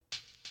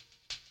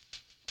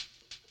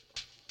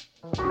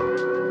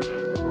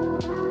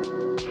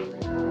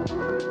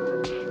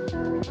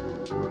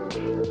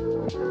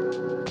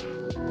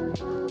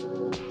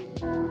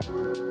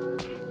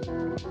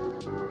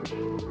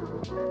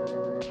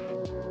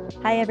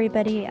Hi,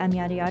 everybody. I'm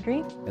Yadi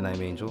Audrey, And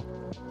I'm Angel.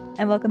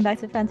 and welcome back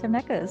to Phantom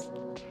Echoes.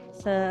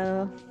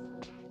 So,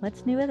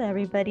 what's new with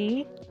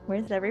everybody?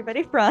 Where's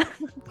everybody from?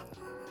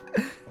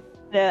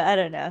 No, I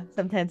don't know.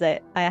 Sometimes I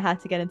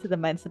have to get into the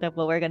mindset of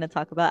what we're going to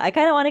talk about. I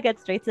kind of want to get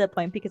straight to the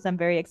point because I'm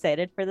very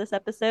excited for this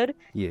episode.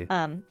 Yeah.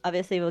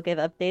 Obviously we'll give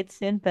updates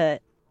soon,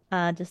 but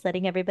just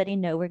letting everybody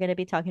know we're going to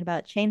be talking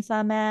about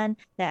Chainsaw Man,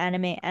 the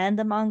anime and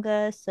the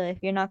manga. So if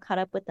you're not caught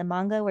up with the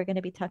manga, we're going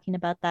to be talking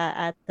about that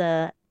at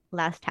the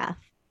last half.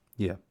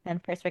 Yeah.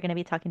 And first, we're going to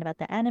be talking about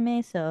the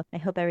anime. So I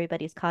hope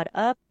everybody's caught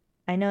up.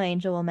 I know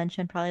Angel will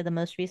mention probably the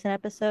most recent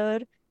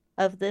episode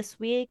of this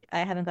week. I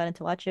haven't gotten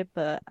to watch it,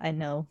 but I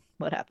know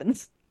what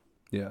happens.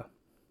 Yeah.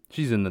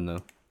 She's in the know.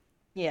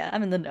 Yeah,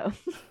 I'm in the know.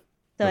 So,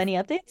 The any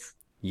updates?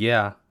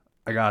 yeah,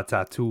 I got a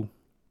tattoo.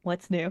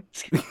 What's new?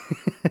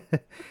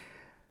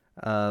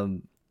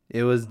 um,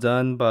 it was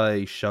done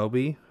by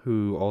Shelby,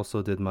 who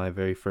also did my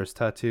very first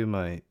tattoo,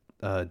 my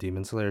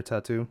Demon Slayer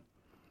tattoo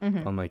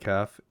Hmm. on my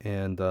calf,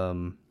 and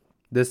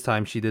this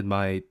time she did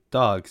my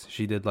dogs.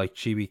 She did like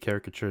chibi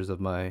caricatures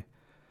of my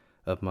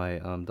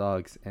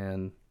dogs,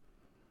 and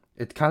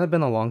it's kind of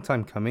been a long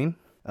time coming.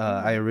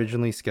 I Hmm.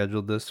 originally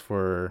scheduled this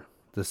for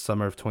the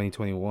summer of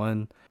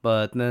 2021,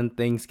 but then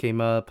things came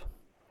up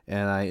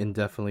and I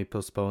indefinitely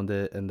postponed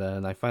it. And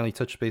then I finally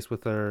touched base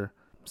with her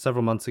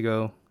several months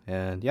ago,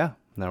 and yeah,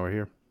 now we're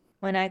here.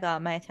 When I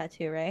got my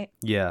tattoo, right?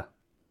 Yeah.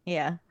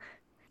 Yeah.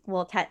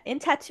 Well, in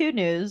tattoo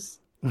news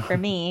for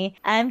me,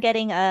 I'm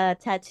getting a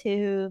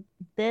tattoo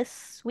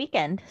this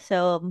weekend.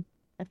 So,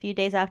 a few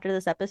days after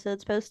this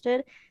episode's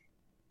posted.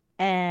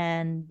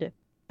 And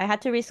I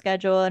had to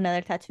reschedule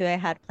another tattoo I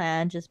had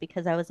planned just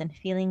because I wasn't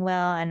feeling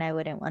well and I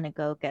wouldn't want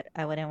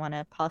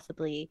to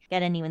possibly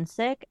get anyone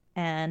sick.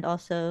 And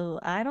also,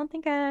 I don't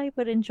think I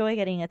would enjoy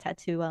getting a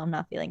tattoo while I'm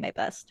not feeling my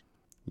best.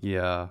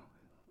 Yeah.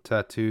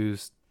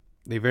 Tattoos,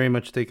 they very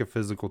much take a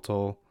physical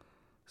toll.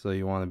 So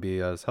you want to be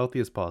as healthy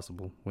as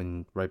possible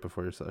when right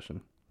before your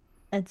session.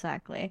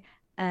 Exactly.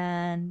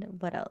 And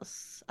what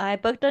else? I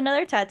booked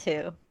another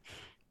tattoo.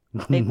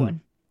 Big What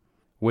one.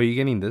 are you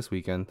getting this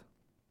weekend?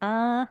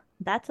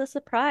 That's a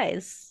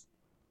surprise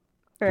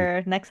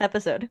for next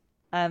episode.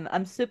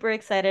 I'm super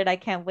excited. I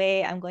can't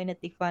wait. I'm going to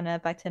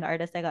Tijuana back to an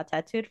artist I got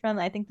tattooed from.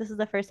 I think this is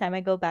the first time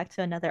I go back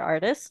to another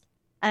artist.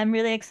 I'm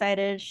really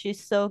excited.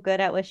 She's so good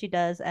at what she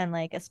does, and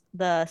like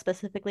the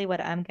specifically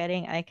what I'm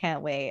getting, I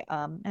can't wait.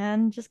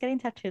 And just getting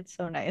tattooed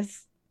so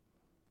nice.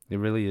 It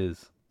really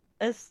is.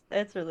 It's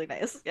really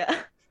nice.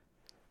 Yeah.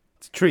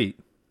 It's a treat.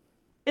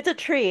 It's a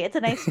treat. It's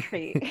a nice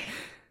treat.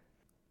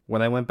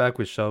 When I went back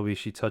with Shelby,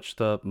 she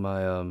touched up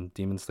my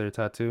Demon Slayer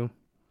tattoo.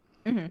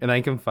 Hmm. And I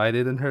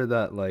confided in her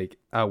that like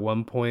at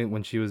one point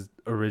when she was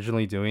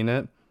originally doing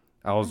it,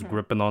 I was Hmm.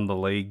 gripping on the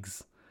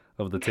legs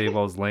of the table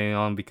I was laying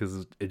on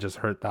because it just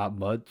hurt that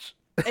much.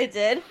 It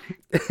did.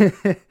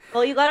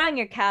 Well, you got it on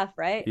your calf,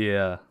 right?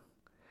 Yeah.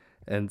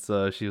 And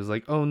so she was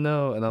like, "Oh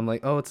no." And I'm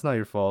like, "Oh, it's not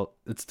your fault.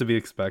 It's to be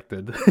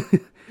expected."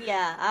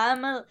 Yeah,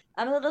 I'm a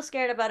little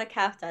scared about a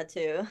calf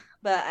tattoo,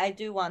 but I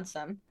do want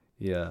some.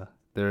 Yeah.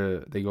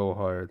 They go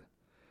hard.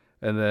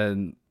 And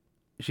then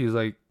she was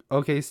like,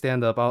 "Okay,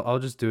 stand up. I'll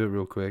just do it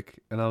real quick."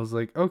 And I was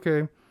like, "Okay."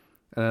 And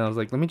then I was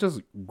like, "Let me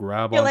just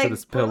grab You're onto like,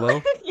 this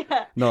pillow."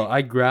 yeah. No,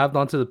 I grabbed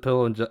onto the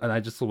pillow and I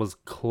just was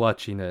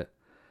clutching it.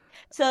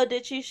 So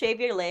did you shave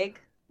your leg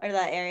or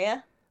that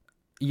area?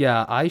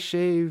 Yeah,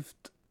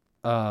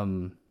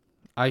 um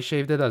I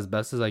shaved it as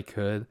best as I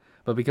could,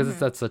 but because it's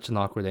Hmm. at such an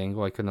awkward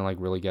angle, I couldn't like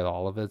really get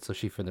all of it, so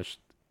she finished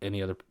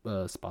any other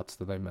spots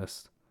that I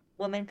missed.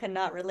 Women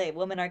cannot relate.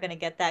 Women are gonna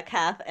get that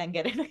calf and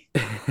get it.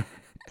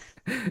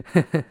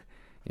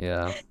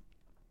 Yeah.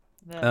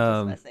 No, I'm just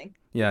Um messing.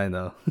 yeah, I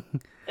know.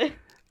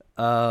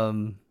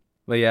 Um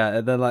but yeah,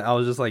 and then like I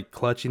was just like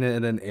clutching it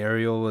and then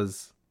Ariel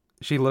was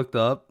she looked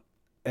up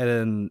and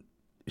then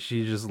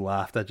she just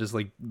laughed at just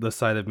like the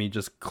sight of me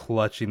just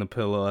clutching the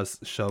pillow as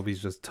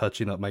Shelby's just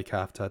touching up my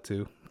calf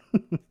tattoo.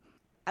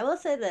 I will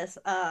say this.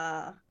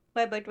 Who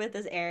I booked with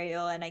is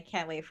Ariel, and I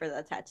can't wait for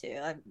the tattoo.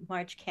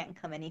 March can't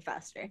come any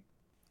faster.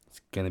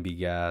 It's gonna be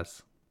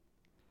gas.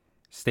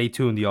 Stay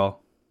tuned, y'all.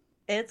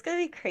 It's gonna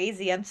be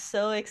crazy. I'm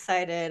so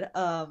excited.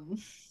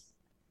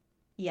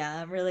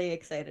 Yeah, I'm really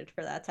excited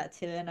for that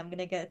tattoo, and I'm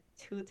gonna get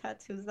two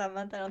tattoos that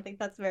month. I don't think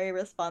that's very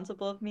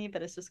responsible of me,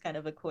 but it's just kind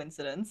of a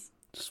coincidence.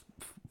 Just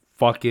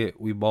fuck it,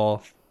 we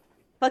ball.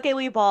 Fuck it,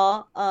 we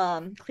ball.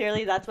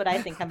 Clearly that's what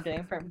I think I'm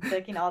doing for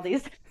picking all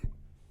these.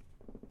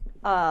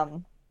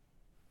 Um,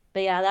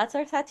 but yeah, that's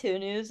our tattoo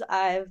news.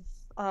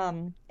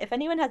 If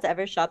anyone has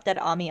ever shopped at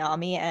Ami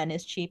Ami and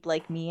is cheap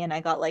like me, and I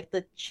got like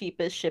the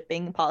cheapest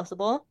shipping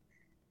possible,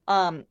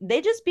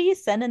 they just be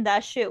sending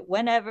that shit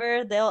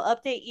whenever. They'll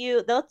update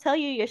you. They'll tell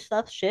you your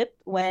stuff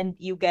shipped when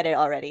you get it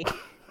already.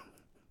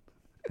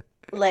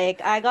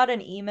 Like I got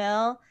an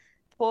email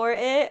for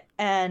it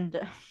and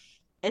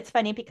it's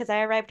funny because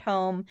I arrived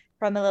home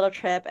from a little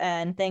trip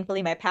and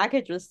thankfully my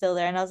package was still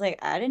there and I was like,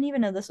 I didn't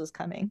even know this was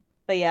coming.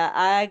 But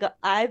yeah,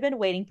 I've been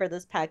waiting for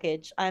this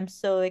package. I'm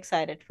so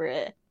excited for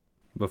it.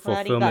 But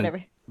What do you got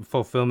every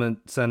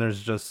fulfillment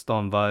centers just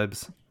on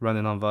vibes,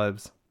 running on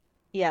vibes.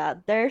 Yeah,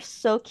 they're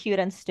so cute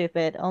and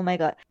stupid. Oh my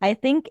God. I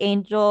think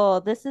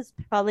Angel, this is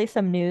probably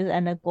some news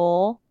and a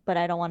goal, but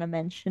I don't want to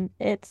mention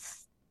it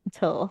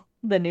until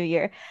the new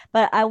year.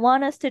 But I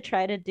want us to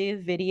try to do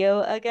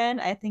video again.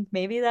 I think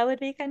maybe that would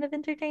be kind of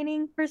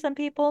entertaining for some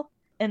people.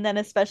 And then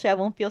especially I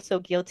won't feel so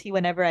guilty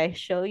whenever I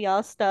show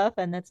y'all stuff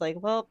and it's like,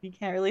 well, you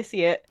can't really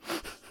see it.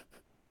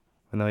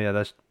 I know,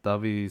 yeah, that'll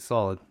be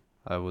solid.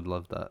 I would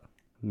love that.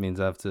 It means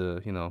I have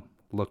to,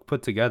 look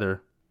put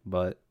together,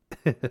 but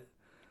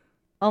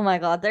Oh my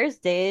God, there's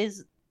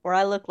days where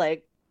I look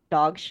like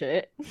dog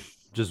shit.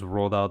 just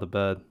rolled out of the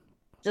bed.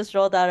 Just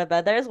rolled out of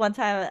bed. There's one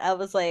time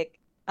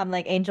I'm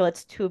like, Angel,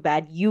 it's too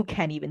bad. You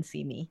can't even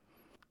see me.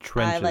 I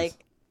Trenches.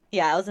 like,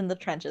 yeah, I was in the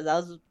trenches. I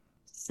was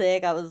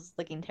sick. I was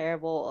looking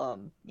terrible.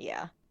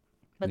 Yeah.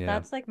 But Yeah,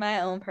 that's like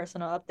my own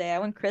personal update. I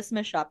went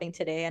Christmas shopping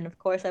today, and of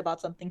course, I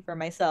bought something for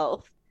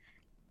myself.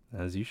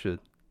 as you should.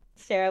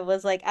 Sarah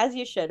was like, as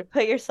you should,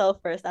 put yourself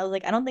first. I was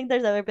like, I don't think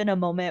there's ever been a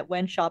moment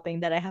when shopping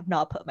that I have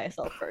not put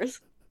myself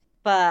first.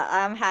 But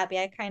I'm happy.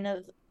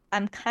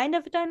 I'm kind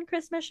of done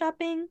Christmas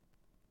shopping.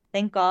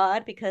 Thank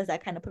God, because I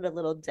kind of put a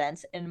little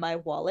dent in my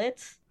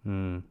wallet.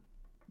 Hmm.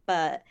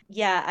 But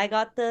yeah, I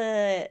got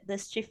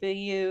this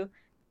Chifuyu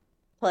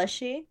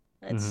plushie.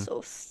 It's Mm-hmm.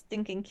 so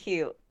stinking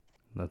cute.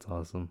 That's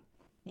awesome.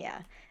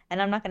 Yeah.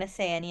 And I'm not gonna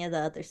say any of the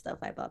other stuff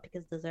I bought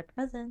because those are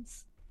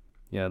presents.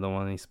 Yeah, I don't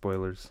want any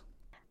spoilers.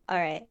 All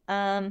right.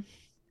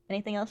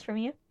 Anything else from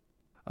you?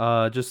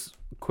 Just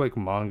quick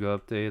manga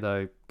update.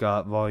 I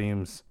got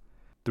volumes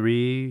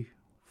 3,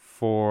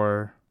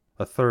 4,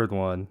 a third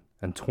one,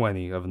 and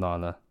 20 of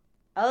Nana.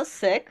 I was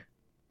sick.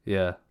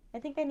 Yeah, I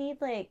think I need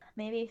like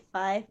maybe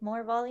 5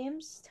 more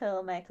volumes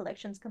till my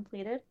collection's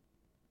completed.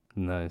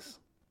 nice.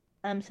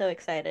 I'm so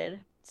excited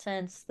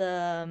since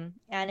the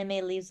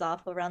anime leaves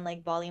off around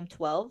like volume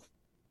 12.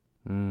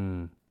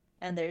 Mm.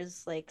 And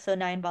there's like so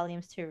 9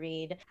 volumes to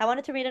read. I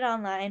wanted to read it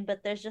online,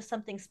 but there's just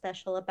something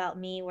special about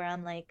me where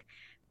I'm like,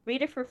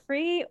 read it for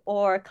free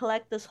or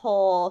collect this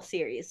whole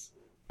series.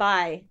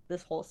 Buy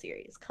this whole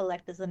series.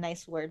 Collect is a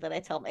nice word that I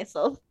tell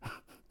myself.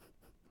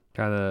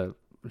 Kind of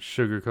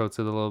sugarcoats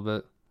it a little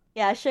bit.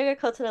 Yeah, I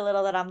sugarcoated a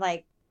little that I'm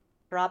like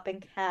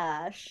dropping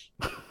cash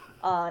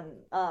on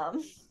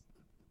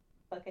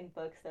fucking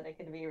books that I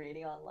could be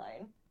reading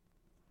online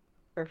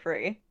for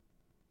free.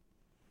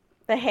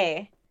 But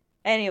hey,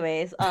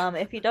 anyways,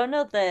 if you don't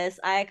know this,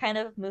 I kind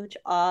of mooch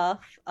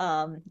off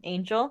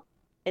Angel.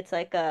 It's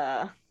like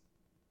a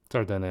It's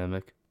our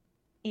dynamic.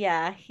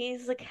 Yeah,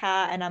 he's a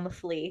cat and I'm a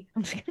flea.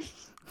 I'm just kidding.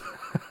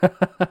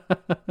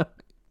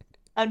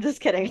 I'm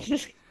just kidding.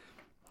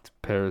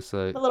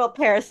 Parasite. A little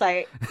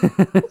parasite.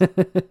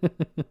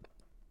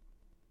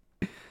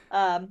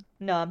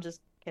 No, I'm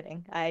just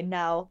kidding. I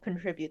now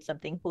contribute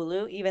something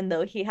Hulu, even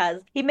though he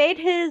made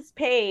his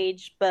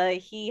page, but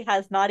he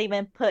has not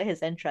even put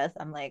his interest.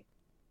 I'm like,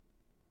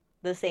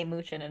 this ain't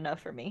mooching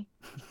enough for me.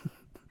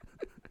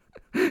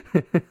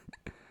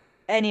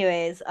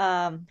 Anyways,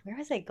 where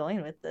was I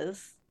going with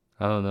this?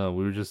 I don't know.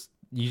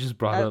 You just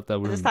brought up that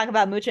we Just were. talking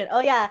about mooching.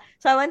 Oh yeah,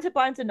 so I went to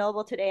Barnes and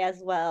Noble today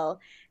as well,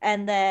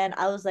 and then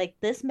I was like,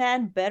 this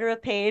man better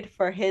have paid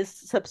for his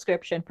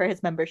subscription for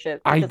his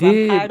membership I because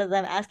I'm tired did. of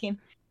them asking.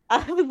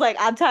 I was like,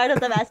 I'm tired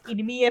of them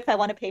asking me if I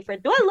want to pay for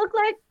it. Do I look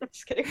like? I'm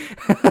just kidding.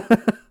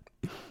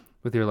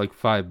 With your like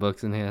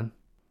 $5 in hand.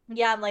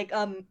 Yeah, I'm like,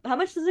 how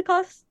much does it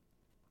cost?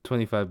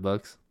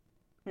 $25.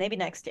 Maybe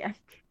next year.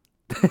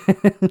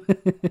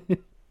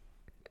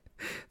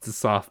 It's a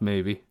soft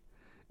maybe.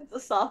 It's a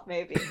soft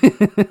maybe.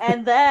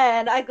 And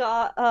then I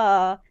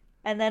got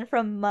and then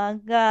from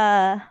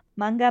Mugere?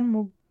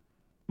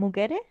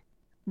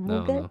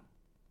 No, Mugere? no.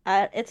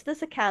 It's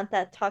this account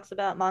that talks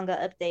about manga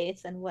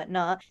updates and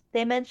whatnot.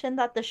 They mentioned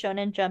that the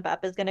Shonen Jump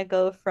app is gonna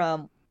go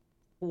from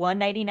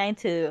 199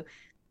 to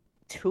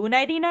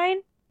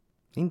 299.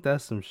 Ain't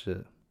that some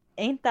shit?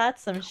 Ain't that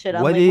some shit?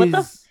 I'm What like, is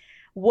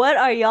what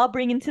are y'all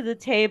bringing to the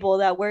table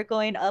that we're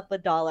going up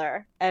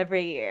 $1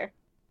 every year?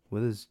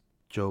 what is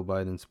Joe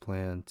Biden's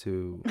plan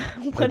to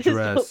What is Joe?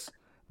 address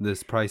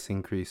this price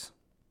increase?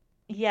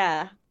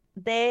 Yeah,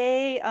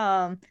 they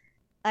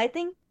I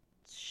think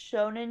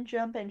Shonen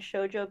Jump and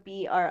Shoujo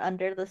B are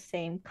under the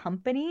same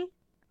company.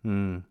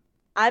 Hmm.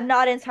 I'm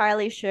not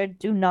entirely sure.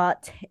 Do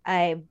not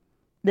I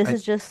This I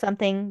is just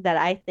something that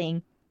I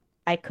think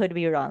I could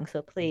be wrong,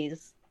 so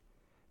please.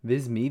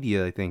 Viz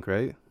Media, I think,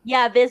 right?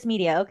 Yeah, Viz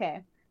Media.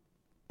 Okay.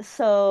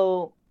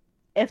 So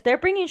if they're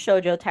bringing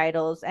shoujo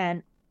titles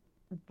and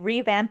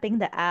revamping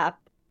the app,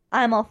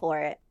 I'm all for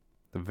it.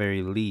 The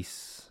very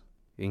least,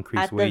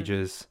 increase At the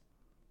wages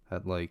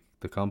at like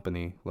the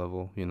company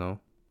level.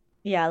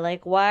 Yeah,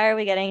 like why are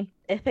we getting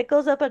if it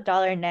goes up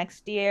 $1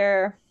 next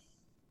year,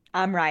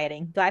 I'm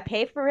rioting. Do I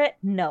pay for it?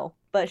 No.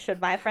 But should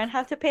my friend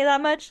have to pay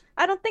that much?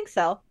 I don't think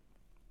so.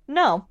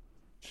 No.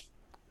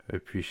 I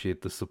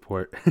appreciate the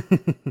support.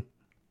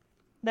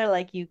 They're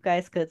like, you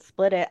guys could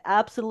split it.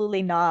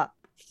 Absolutely not.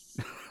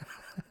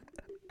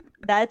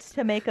 That's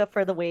to make up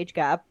for the wage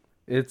gap.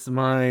 It's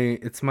my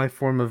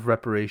form of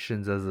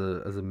reparations as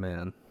a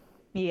man.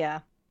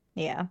 Yeah.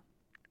 Yeah.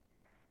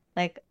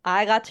 Like,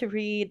 I got to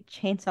read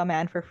Chainsaw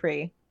Man for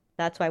free.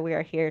 That's why we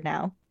are here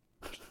now.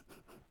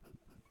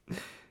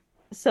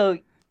 So,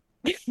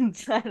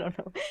 I don't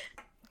know.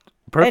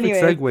 Perfect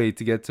Anyways, segue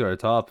to get to our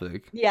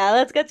topic. yeah,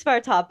 let's get to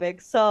our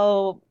topic.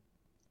 So,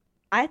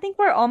 I think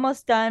we're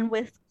almost done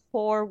with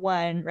core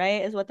one,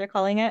 right? Is what they're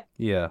calling it.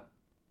 Yeah,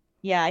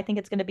 Yeah, I think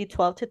it's going to be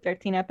 12 to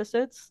 13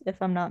 episodes,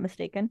 if I'm not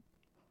mistaken.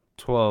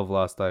 12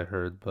 last I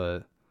heard,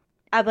 but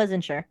I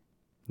wasn't sure.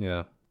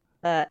 yeah,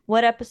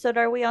 What episode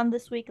are we on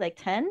this week? Like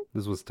 10?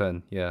 this was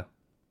 10. Yeah.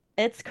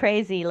 It's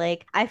crazy.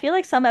 Like, I feel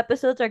like some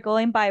episodes are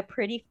going by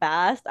pretty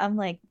fast. I'm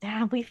like,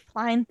 damn, we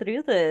flying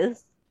through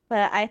this.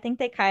 But I think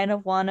they kind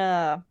of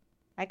wanna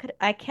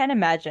I can't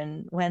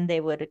imagine when they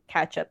would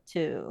catch up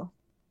to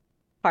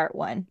part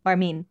one. Or I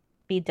mean,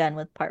 be done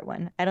with part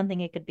one. I don't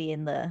think it could be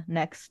in the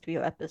next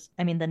few episodes.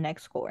 I mean the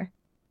next core.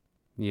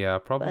 Yeah,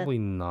 But probably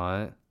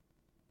not.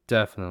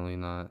 Definitely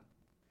not.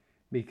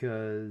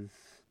 Because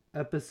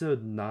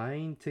episode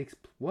 9 takes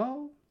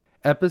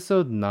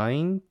episode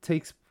 9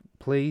 takes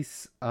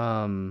place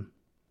in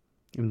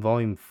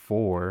volume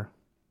 4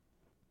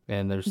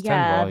 and there's 10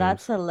 yeah, volumes.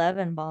 that's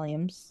 11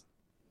 volumes.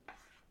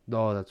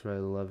 Oh, that's right,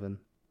 11.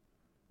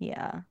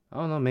 Yeah. I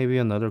don't know, maybe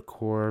another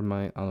core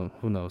might, I don't know,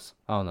 who knows?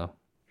 I don't know.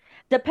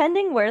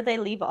 Depending where they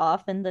leave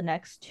off in the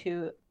next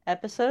two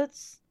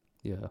episodes,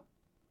 Yeah.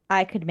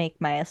 I could make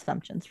my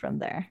assumptions from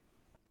there.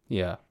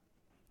 Yeah.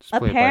 Just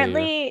play it by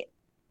ear. Apparently,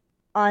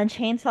 on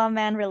Chainsaw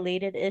Man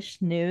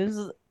related-ish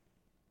news,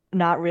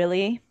 not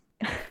really,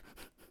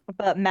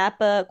 but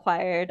Mappa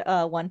acquired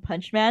One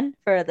Punch Man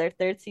for their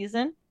third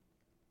season.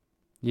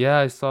 Yeah,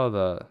 I saw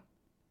that.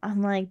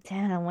 I'm like,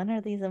 damn, when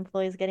are these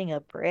employees getting a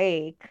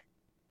break?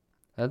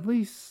 At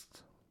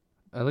least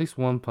at least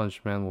One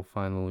Punch Man will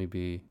finally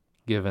be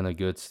given a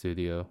good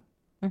studio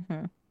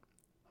Hmm.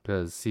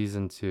 because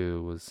season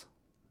 2 was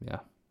yeah.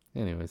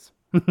 Anyways.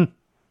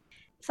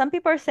 Some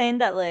people are saying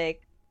that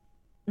like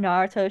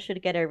Naruto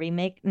should get a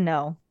remake.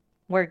 No,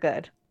 we're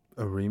good.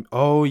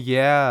 Oh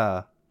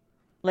yeah.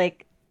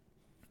 Like,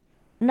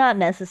 not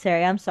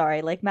necessary. I'm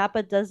sorry. Like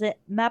Mappa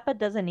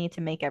doesn't need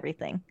to make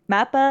everything.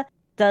 Mappa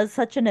does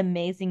such an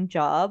amazing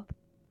job,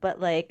 but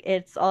like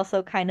it's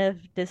also kind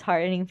of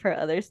disheartening for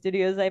other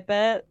studios, I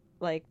bet.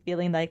 Like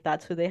feeling like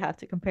that's who they have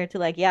to compare to.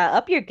 Like, yeah,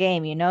 up your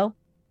game, you know?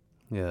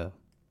 Yeah.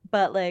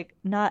 But like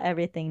not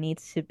everything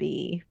needs to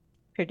be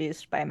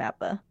produced by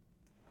Mappa.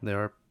 There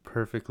are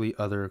perfectly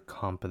other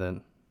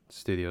competent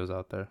studios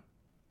out there.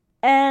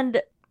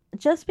 And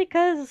just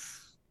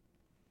because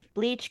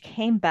Bleach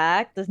came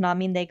back does not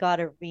mean they got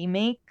a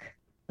remake.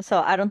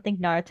 So I don't think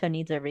Naruto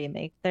needs a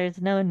remake.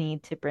 There's no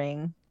need to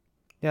bring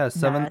Yeah,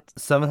 Naruto.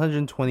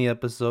 720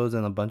 episodes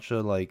and a bunch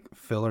of like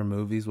filler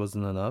movies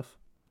wasn't enough.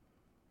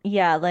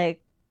 Yeah,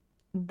 like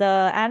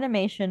the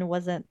animation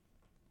wasn't,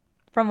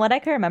 from what I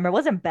can remember,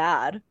 wasn't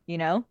bad, you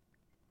know,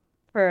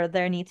 for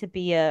there need to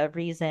be a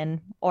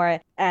reason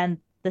and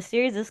the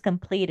series is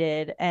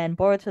completed and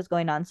Boruto's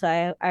going on,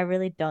 so I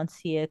really don't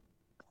see a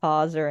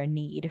cause or a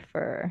need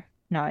for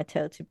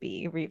Naruto to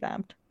be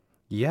revamped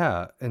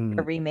Yeah,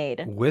 or and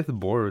remade. with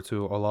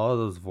Boruto, a lot of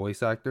those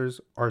voice actors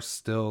are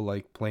still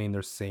like playing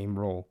their same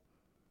role.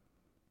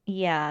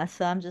 Yeah,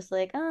 so I'm just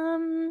like,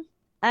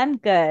 I'm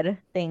good,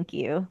 thank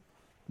you.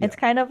 Yeah. It's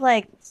kind of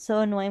like so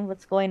annoying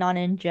what's going on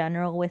in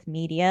general with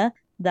media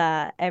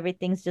that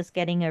everything's just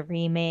getting a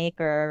remake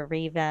or a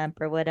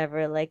revamp or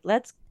whatever. Like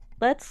let's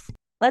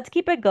let's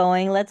keep it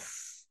going.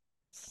 Let's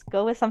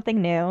go with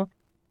something new.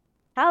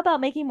 How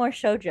about making more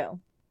shoujo?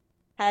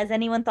 Has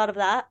anyone thought of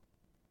that?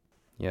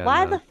 Yeah,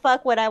 Why the no.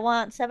 fuck would I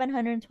want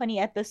 720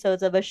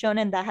 episodes of a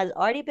shonen that has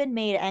already been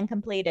made and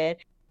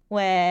completed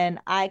when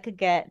I could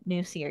get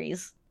new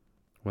series?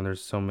 When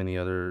there's so many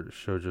other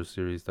shoujo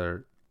series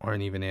that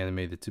aren't even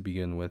animated to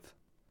begin with.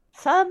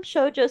 Some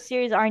shoujo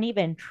series aren't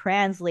even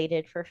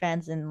translated for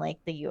fans in like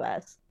the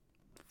US.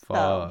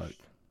 So, Fuck.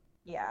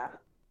 yeah.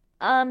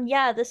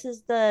 Yeah, this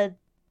is the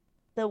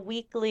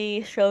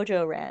weekly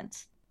shoujo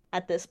rant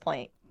at this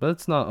point. But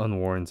it's not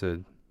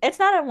unwarranted. It's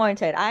not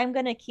unwarranted. I'm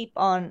gonna keep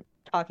on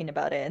talking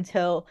about it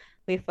until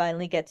we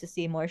finally get to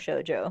see more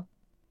shoujo.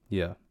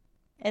 Yeah.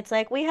 It's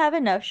like we have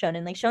enough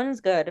shonen. Like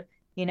shonen's good,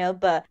 you know,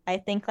 but I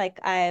think like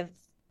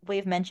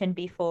we've mentioned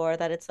before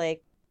that it's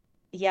like,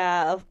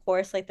 yeah, of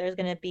course, like there's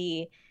gonna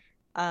be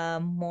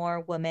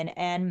more women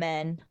and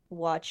men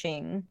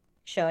watching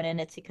shonen.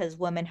 It's because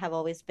women have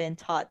always been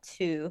taught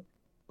to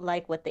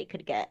like what they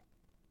could get,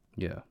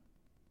 Yeah.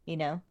 you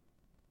know?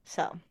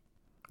 So,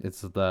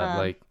 It's that um,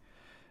 like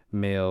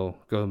male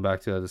going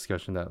back to that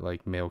discussion that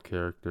like male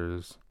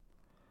characters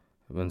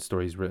when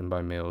stories written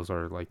by males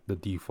are like the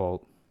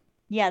default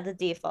yeah, the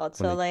default.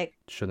 when So they like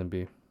shouldn't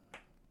be.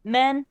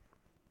 men,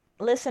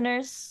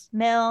 listeners,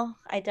 male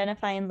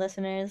identifying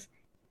listeners,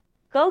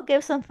 go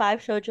give some five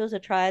shoujos a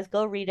try.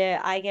 Go read it.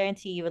 I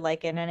guarantee you would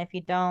like it. And if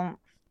you don't,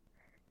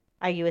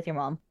 Argue with your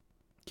mom.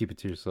 Keep it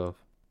to yourself.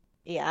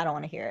 Yeah, I don't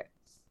want to hear it.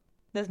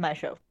 This is my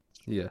show.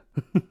 Yeah.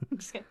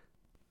 Just kidding.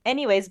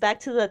 Anyways, back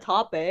to the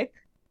topic.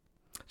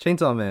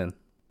 Chainsaw Man.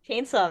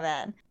 Chainsaw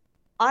Man.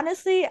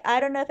 Honestly, I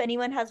don't know if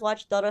anyone has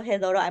watched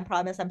Dorohedoro. I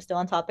promise I'm still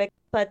on topic.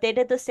 But they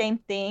did the same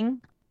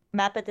thing.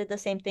 Mappa did the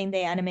same thing.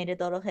 They animated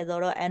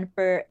Dorohedoro, and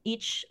for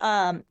each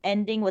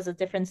ending was a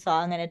different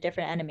song and a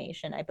different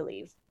animation, I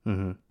believe.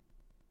 Mm-hmm.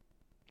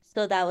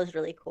 So that was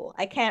really cool.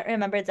 I can't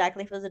remember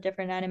exactly if it was a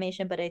different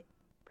animation, but I'm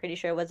pretty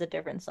sure it was a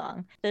different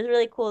song. So it's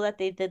really cool that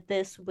they did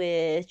this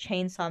with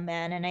Chainsaw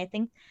Man, and I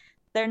think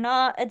they're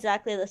not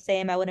exactly the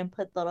same. I wouldn't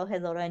put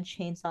Dorohedoro and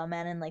Chainsaw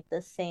Man in like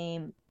the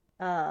same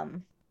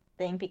um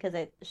thing because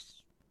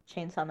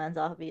Chainsaw Man's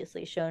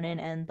obviously shonen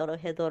and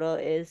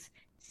Dorohedoro is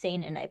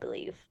seinen, I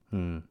believe.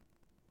 Hmm.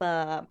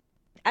 But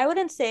I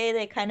wouldn't say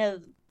they kind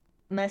of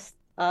messed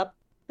up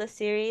the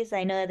series.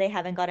 I know they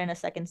haven't gotten a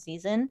second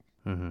season,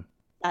 Mm-hmm.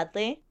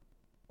 sadly,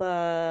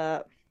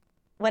 but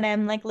when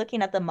I'm like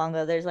looking at the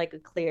manga, there's like a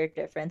clear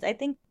difference. I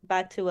think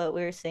back to what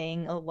we were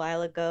saying a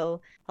while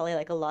ago, probably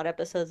like a lot of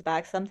episodes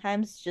back,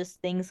 sometimes just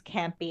things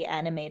can't be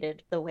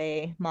animated the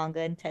way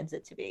manga intends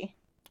it to be.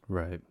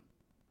 Right.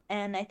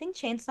 And I think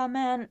Chainsaw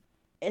Man,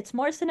 it's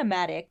more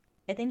cinematic.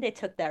 I think they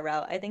took that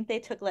route. I think they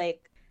took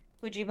like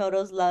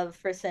Fujimoto's love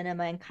for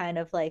cinema and kind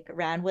of like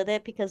ran with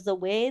it because the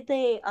way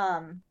they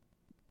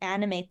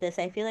animate this,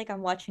 I feel like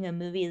I'm watching a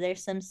movie.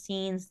 There's some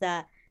scenes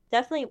that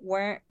definitely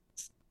weren't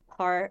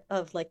part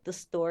of like the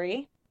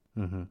story.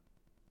 Mm-hmm.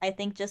 I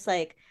think just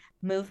like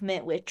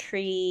movement with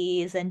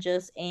trees and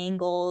just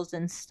angles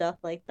and stuff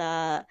like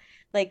that,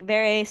 like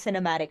very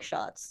cinematic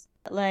shots.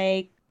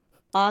 Like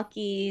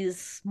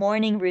Aki's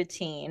morning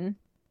routine,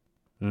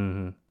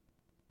 Mm-hmm.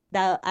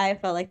 that I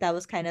felt like that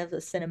was kind of a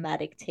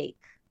cinematic take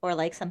or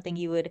like something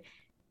you would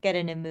get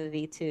in a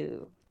movie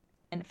to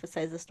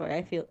emphasize the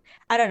story.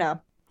 I don't know.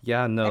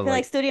 Yeah, I no, feel like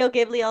like Studio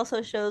Ghibli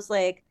also shows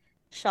like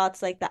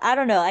shots like that. I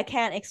don't know. I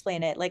can't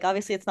explain it. Like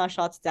obviously it's not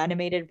shots, it's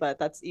animated, but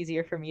that's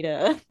easier for me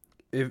to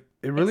it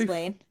really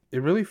explain.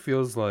 it really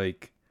feels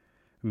like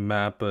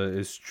Mappa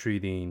is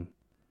treating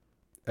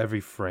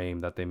every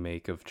frame that they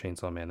make of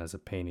Chainsaw Man as a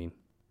painting.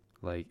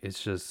 Like it's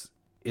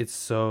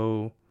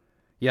so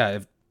yeah,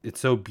 it's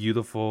so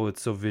beautiful,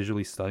 it's so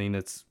visually stunning,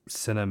 it's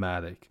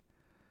cinematic.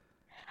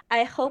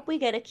 I hope we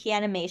get a key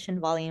animation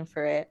volume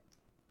for it,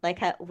 like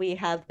we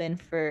have been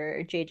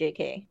for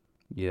JJK.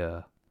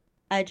 Yeah.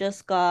 I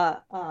just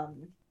got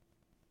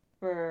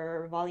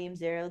for Volume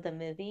Zero, the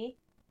movie.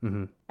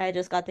 Mm-hmm. I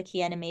just got the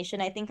key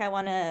animation. I think I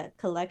want to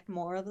collect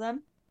more of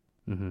them,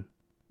 Mm-hmm.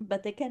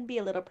 but they can be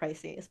a little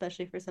pricey,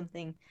 especially for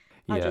something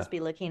I'll Yeah. just be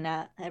looking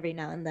at every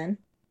now and then.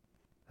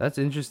 That's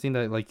interesting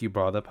that like you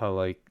brought up how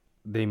like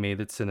they made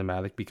it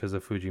cinematic because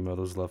of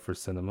Fujimoto's love for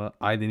cinema.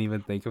 I didn't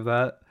even think of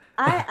that.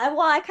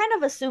 I kind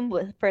of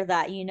assumed for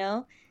that,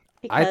 I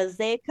because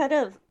they could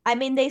have. I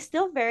mean, they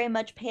still very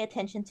much pay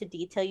attention to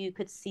detail. You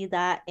could see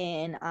that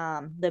in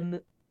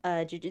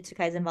Jujutsu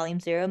Kaisen Volume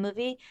Zero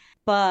movie,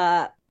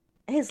 but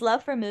his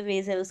love for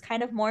movies, it was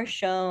kind of more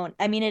shown.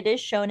 I mean, it is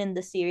shown in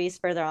the series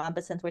further on,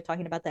 but since we're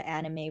talking about the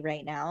anime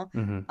right now,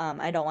 mm-hmm.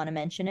 I don't want to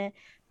mention it.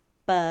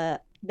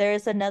 But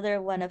there's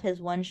another one of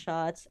his one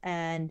shots,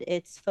 and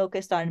it's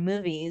focused on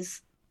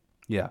movies,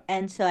 Yeah.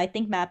 and so I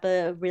think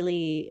Mappa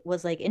really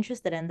was like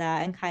interested in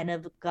that and kind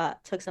of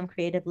got took some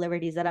creative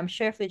liberties that I'm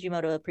sure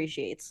Fujimoto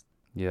appreciates.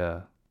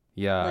 Yeah.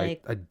 Yeah,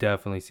 Like, I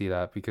definitely see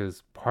that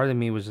because part of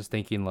me was just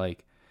thinking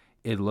like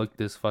it looked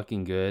this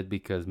fucking good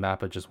because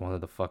Mappa just wanted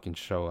to fucking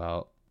show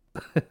out.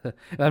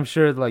 And I'm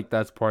sure like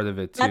that's part of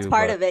it that's too,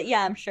 part of it.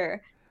 Yeah, I'm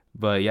sure.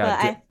 but yeah,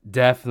 But I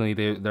definitely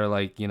they're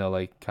like,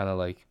 like kind of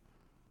like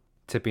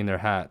tipping their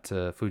hat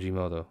to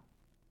Fujimoto.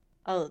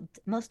 oh,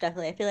 most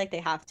definitely. I feel like they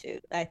have to.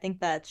 I think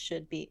that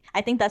should be.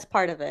 I think that's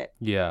part of it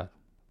Yeah,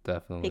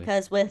 definitely.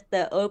 because with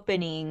the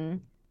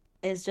opening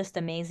is just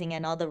amazing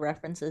and all the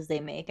references they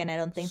make, and I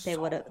don't think they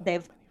So would have.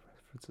 They've many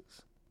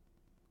references.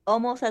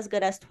 almost as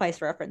good as twice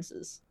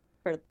references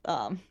for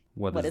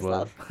What what is is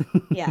love?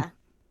 love. Yeah,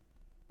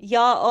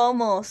 y'all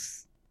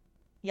almost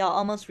y'all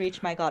almost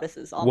reached my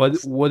goddesses what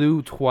almost. what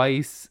do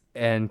Twice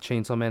and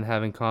Chainsaw Man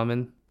have in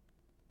common?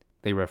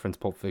 They reference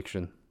Pulp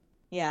Fiction.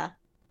 Yeah.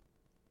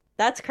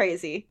 That's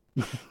crazy.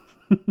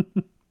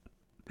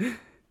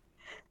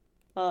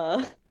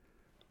 Uh,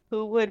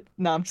 who would?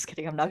 No, I'm just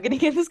kidding. I'm not getting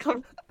in this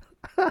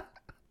conversation.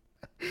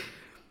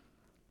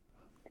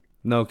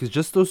 No, because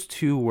just those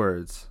two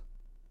words,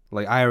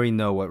 like I already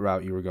know what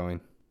route you were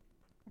going.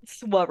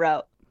 What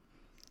route?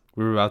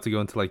 We were about to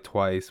go into like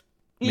Twice,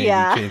 maybe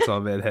Yeah,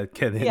 Chainsaw Man had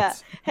yeah,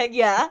 Kennens. heck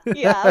yeah,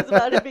 yeah. I was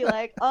about to be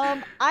like,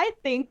 I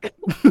think,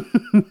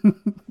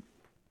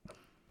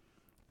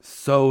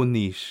 So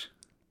niche,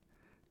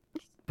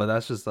 but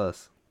that's just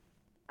us.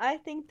 I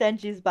think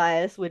Denji's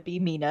bias would be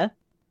Mina.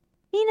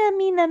 Mina,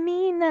 Mina,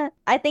 Mina.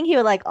 I think he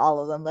would like all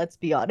of them. Let's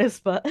be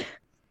honest, but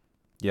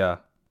Yeah.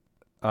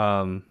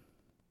 Um,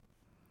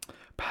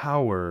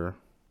 Power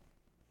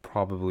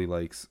probably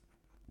likes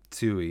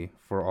Tsui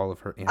for all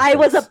of her I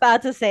was antics.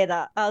 about to say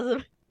that.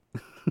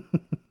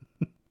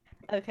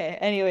 Okay,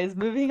 anyways,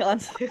 moving on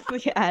to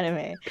the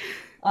anime.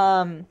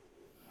 Um,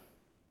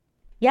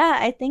 yeah,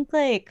 I think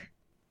like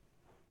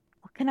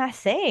what can I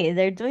say?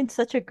 They're doing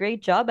such a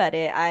great job at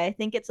it. I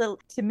think it's a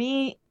to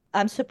me,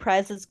 I'm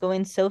surprised it's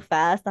going so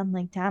fast. I'm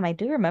like, damn, I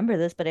do remember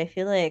this, but I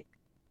feel like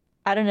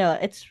I don't know,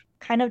 it's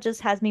kind of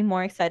just has me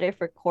more excited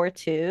for core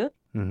two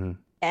Hmm.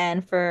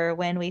 and for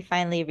when we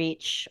finally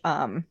reach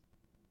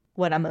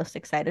what I'm most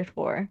excited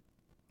for.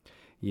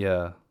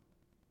 Yeah,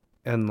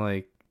 and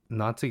like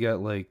not to get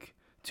like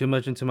too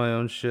much into my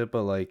own shit,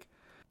 but like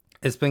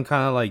it's been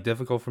kind of like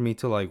difficult for me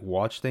to like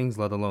watch things,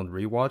 let alone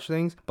rewatch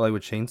things. But like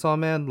with Chainsaw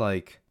Man,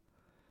 like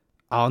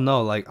I don't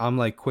know, like I'm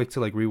like quick to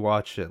like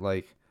rewatch it.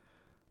 Like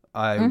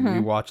I Mm-hmm.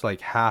 rewatched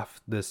like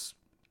half this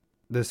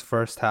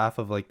first half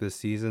of like this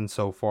season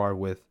so far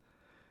with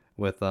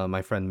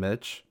my friend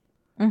Mitch,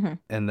 Mm-hmm.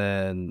 and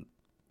then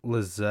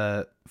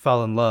Lizette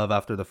fell in love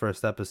after the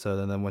first episode,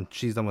 and then when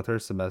she's done with her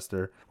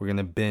semester, we're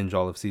gonna binge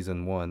all of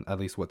season one, at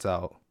least what's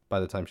out by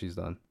the time she's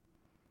done.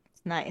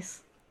 It's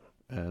nice.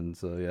 And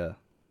so yeah,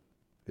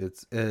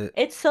 it's it.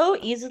 It's so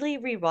easily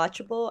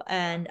rewatchable,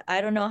 and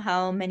I don't know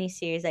how many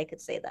series I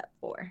could say that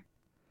for.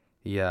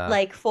 Yeah.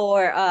 Like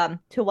for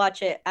to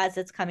watch it as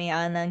it's coming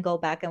out and then go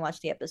back and watch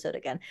the episode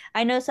again.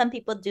 I know some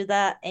people do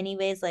that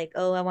anyways, like,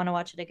 oh, I want to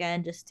watch it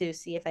again just to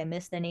see if I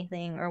missed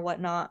anything or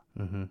whatnot.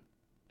 Mm-hmm.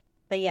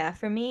 But yeah,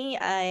 for me,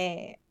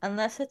 I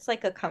unless it's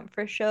like a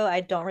comfort show, I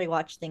don't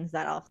rewatch things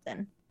that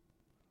often.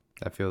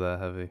 I feel that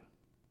heavy.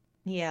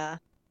 Yeah,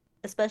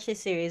 especially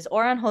series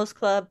or on Host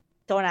Club.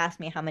 Don't ask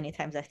me how many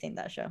times I've seen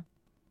that show.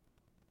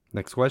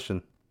 Next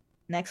question.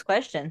 Next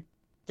question.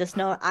 Just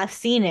know I've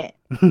seen it.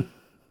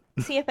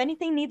 See, if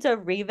anything needs a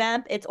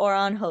revamp, it's or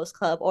on Host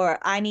Club or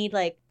I need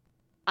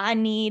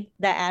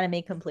the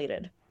anime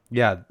completed.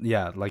 Yeah,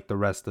 yeah, like the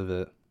rest of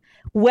it.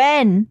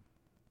 When?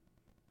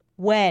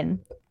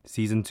 When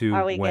Season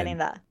are two, we getting when?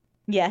 that?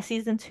 Yeah,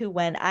 season two,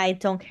 when. I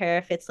don't care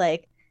if it's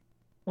like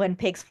when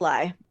pigs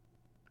fly.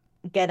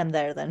 Get them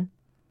there then.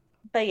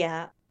 But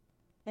yeah,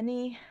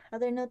 any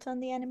other notes on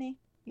the anime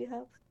you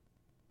have?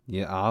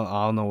 Yeah,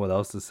 I don't know what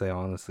else to say.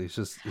 Honestly, it's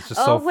just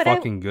Oh, so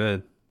fucking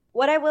good.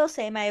 what I will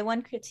say, my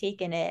one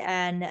critique in it,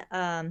 and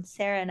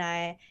Sarah and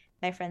I,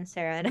 my friend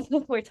Sarah and I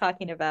were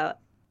talking about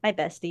my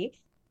bestie.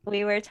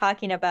 We were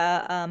talking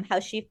about how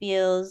she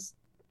feels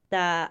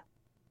that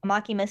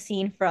Makima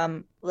scene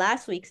from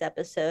last week's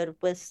episode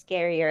was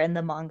scarier in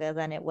the manga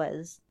than it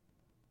was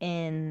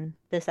in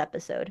this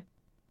episode.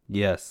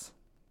 Yes.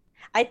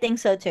 I think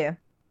so too,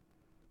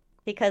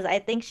 because I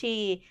think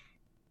she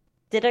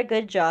did a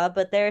good job,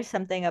 but there's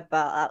something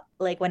about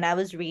like when I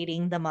was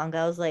reading the manga,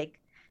 I was like,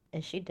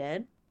 is she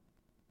dead?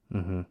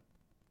 Mm-hmm.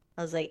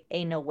 I was like,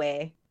 ain't no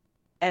way.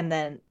 And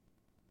then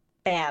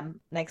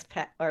bam, next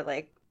pet or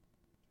like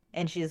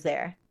and she's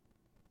there.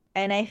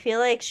 And I feel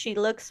like she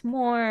looks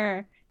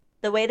more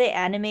the way they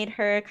animate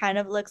her kind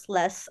of looks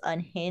less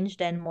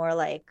unhinged and more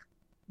like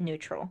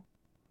neutral.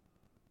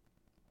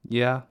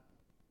 Yeah,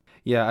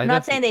 yeah. I'm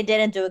not saying they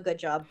didn't do a good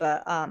job,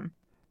 but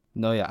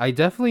No, yeah, I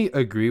definitely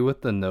agree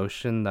with the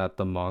notion that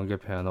the manga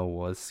panel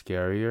was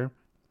scarier.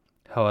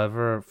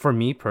 However, for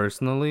me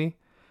personally,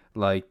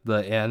 like the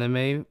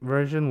anime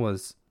version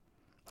was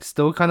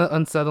still kind of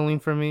unsettling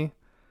for me,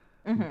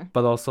 mhm.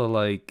 but also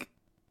like,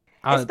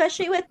 I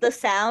Especially with the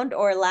sound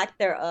or lack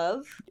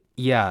thereof.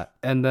 yeah,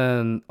 and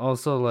then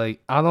also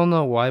like I don't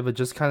know why, but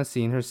just kind of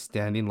seeing her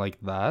standing like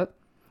that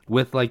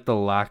with like the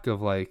lack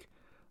of like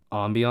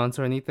ambiance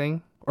or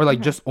anything, or like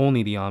Mhm. just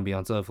only the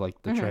ambiance of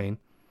like the Mhm. train.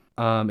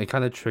 It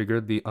kind of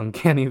triggered the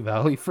uncanny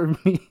valley for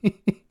me,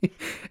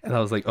 and I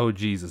was like, "Oh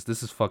Jesus,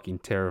 this is fucking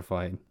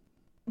terrifying."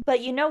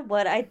 But you know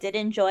what I did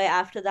enjoy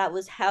after that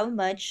was how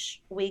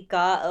much we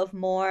got of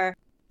more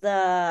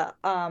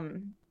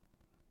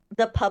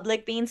the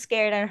public being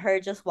scared and her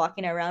just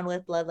walking around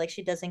with blood like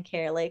she doesn't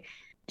care. Like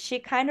she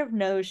kind of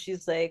knows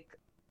she's like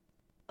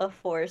a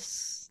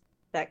force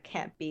that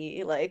can't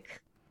be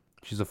like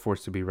She's a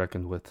force to be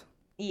reckoned with.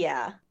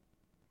 yeah.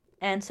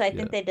 And so I Yeah,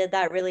 think they did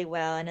that really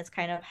well and it's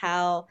kind of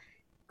how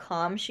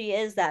calm she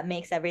is that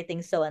makes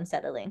everything so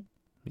unsettling.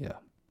 yeah.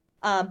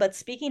 But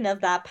speaking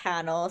of that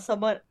panel,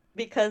 someone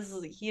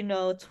because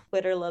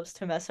Twitter loves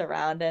to mess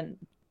around and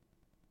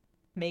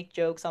make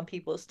jokes on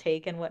people's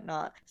take and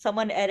whatnot.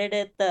 Someone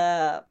edited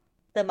the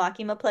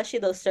Makima plushie,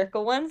 those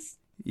circle ones,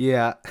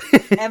 Yeah.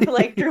 and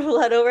like drew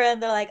blood over it,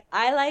 and they're like,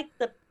 I like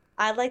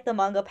the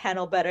manga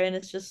panel better, and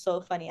it's just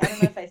so funny. I don't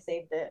know if I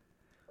saved it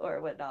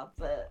or whatnot,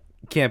 but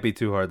Can't be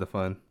too hard to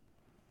find.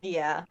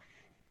 yeah.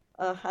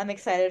 I'm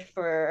excited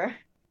for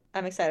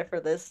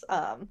this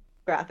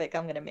graphic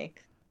I'm gonna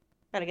make.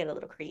 Gotta get a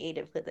little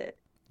creative with it.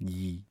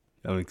 Yee.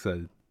 I'm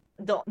excited.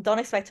 Don't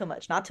expect too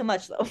much. Not too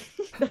much though.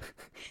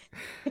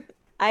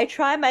 I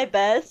try my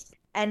best,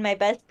 and my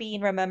best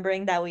being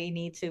remembering that we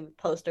need to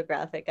post a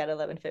graphic at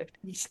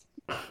 11:50.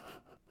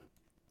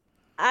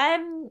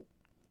 I'm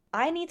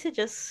I need to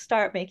just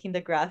start making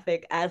the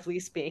graphic as we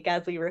speak,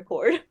 as we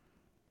record.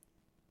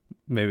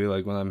 Maybe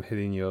like when I'm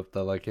hitting you up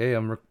that like, hey,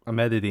 I'm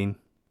editing.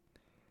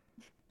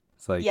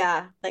 It's like,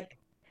 Yeah, like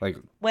Like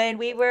When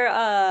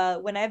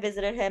I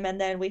visited him and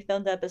then we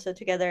filmed the episode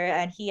together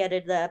and he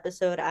edited the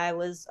episode, I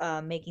was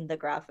making the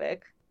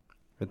graphic.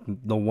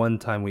 the one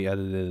time we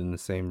edited in the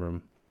same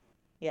room.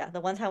 Yeah,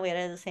 the one time we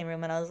edited the same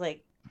room and I was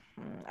like,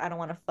 I don't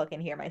want to fucking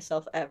hear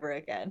myself ever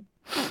again.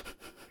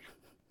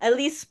 At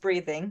least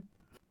breathing.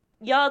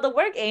 Y'all, the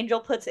work Angel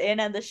puts in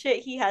and the shit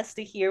he has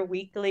to hear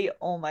weekly.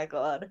 Oh my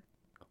God.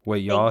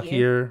 What y'all Thank you.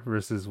 hear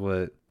versus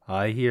what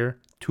I hear,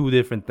 two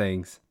different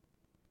things.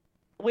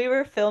 We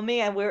were filming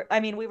and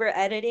we were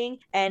editing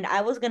and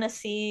I was gonna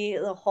see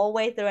the whole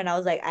way through and I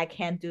was like, I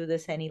can't do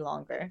this any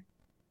longer.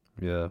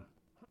 Yeah.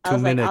 I Two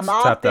was like, I'm minutes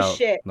off tapped this out.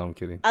 shit. No, I'm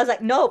kidding. I was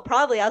like, no,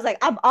 probably. I was like,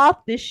 I'm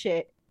off this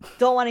shit.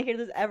 Don't want to hear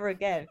this ever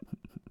again.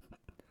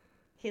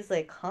 He's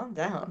like, calm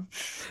down.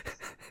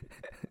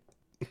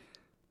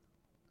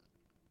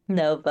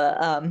 No,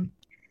 but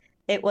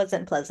it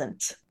wasn't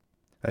pleasant.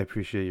 I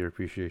appreciate your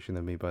appreciation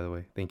of me, by the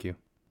way. Thank you.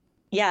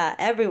 Yeah,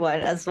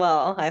 everyone as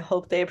well. I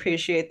hope they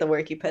appreciate the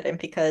work you put in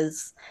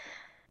because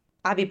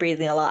I'll be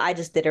breathing a lot. I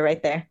just did it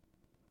right there.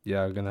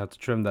 Yeah, I'm gonna have to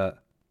trim that.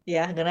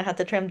 Yeah, I'm gonna have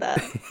to trim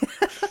that.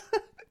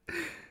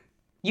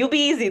 You'll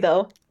be easy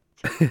though.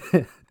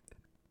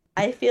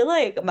 I feel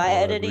like my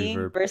All that editing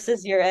reverb.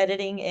 versus your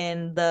editing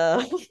in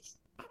the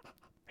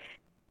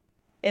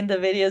in the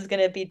video is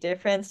gonna be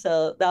different,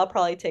 so that'll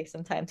probably take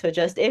some time to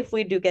adjust if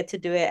we do get to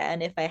do it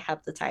and if I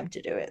have the time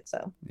to do it.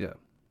 So Yeah.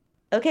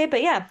 okay,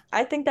 but yeah,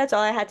 I think that's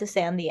all I had to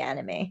say on the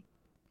anime.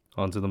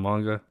 Onto the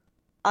manga.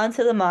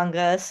 Onto the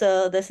manga.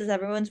 So this is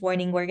everyone's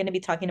warning. We're gonna be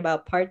talking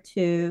about part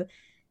two,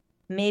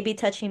 maybe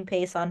touching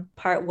base on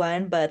part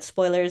one, but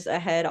spoilers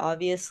ahead,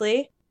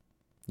 obviously.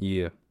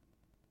 Yeah.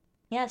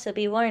 Yeah, so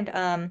be warned.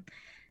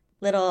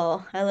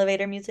 Little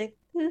elevator music.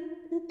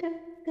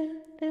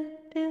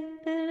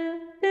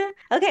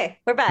 Okay,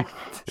 we're back.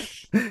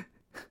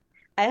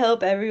 I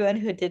hope everyone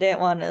who didn't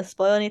want to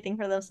spoil anything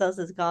for themselves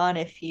is gone.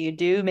 If you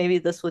do, maybe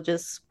this will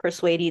just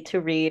persuade you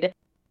to read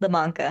the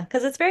manga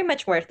because it's very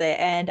much worth it.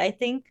 And I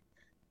think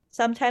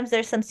sometimes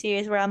there's some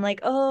series where I'm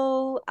like,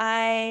 oh,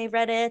 I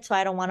read it, so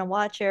I don't want to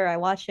watch it, or I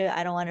watch it,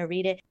 I don't want to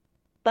read it.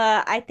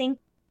 But I think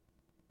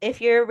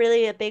if you're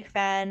really a big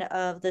fan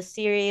of the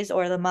series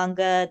or the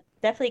manga,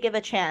 definitely give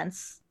a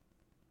chance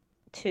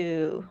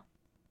to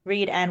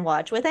read and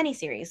watch with any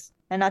series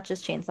and not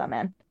just Chainsaw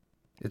Man.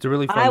 It's a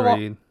really I fun won't,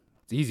 read.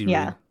 It's easy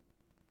yeah. read.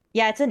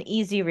 Yeah, it's an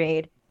easy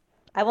read.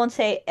 I won't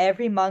say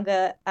every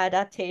manga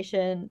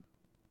adaptation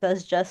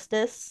does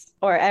justice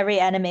or every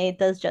anime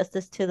does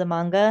justice to the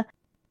manga.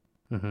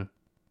 Hmm.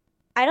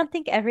 I don't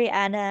think every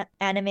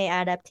anime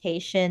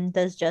adaptation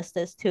does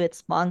justice to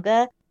its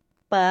manga,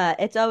 but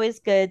it's always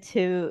good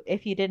to,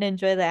 if you didn't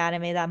enjoy the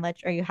anime that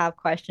much or you have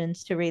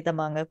questions, to read the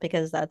manga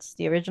because that's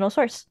the original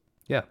source.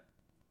 Yeah.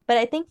 But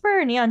I think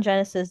for Neon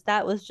Genesis,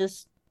 that was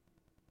just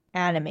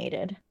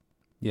animated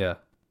Yeah.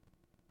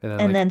 And then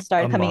and like then a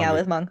started coming out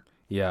manga. with manga.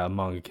 Yeah, a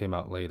manga came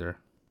out later.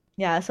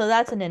 Yeah, so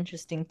that's an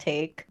interesting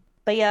take.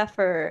 But yeah,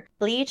 for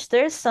Bleach,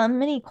 there's so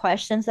many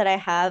questions that I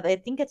have. I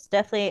think it's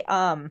definitely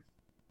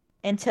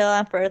until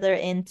I'm further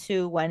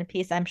into One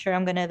Piece, I'm sure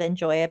I'm gonna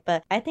enjoy it.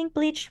 But I think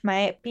Bleach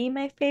might be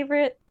my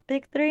favorite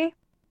big three.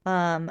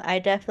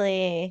 I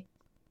definitely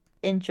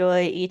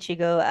enjoy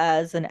Ichigo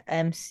as an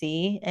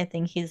MC. I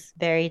think he's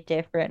very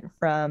different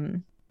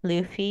from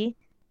Luffy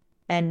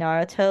and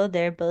Naruto.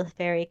 They're both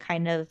very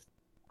kind of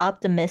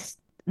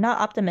not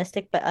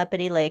optimistic, but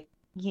uppity. Like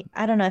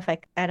I don't know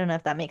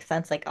if that makes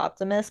sense. Like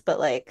optimist, but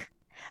like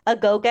a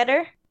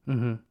go-getter,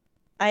 Hmm.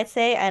 I'd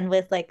say, and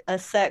with like a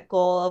set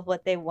goal of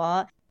what they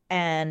want.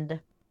 And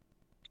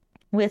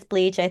with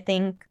Bleach, I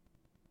think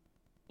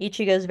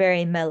Ichigo's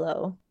very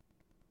mellow,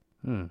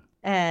 Hmm.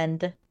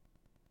 and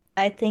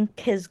I think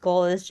his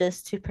goal is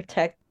just to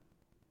protect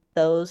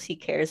those he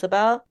cares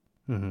about.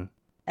 Hmm.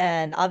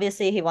 And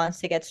obviously, he wants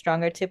to get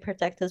stronger to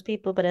protect those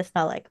people, but it's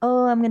not like,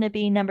 oh, I'm gonna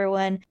be number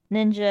one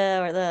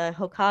ninja or the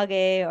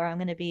Hokage, or I'm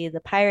gonna be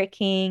the Pirate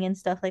King and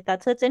stuff like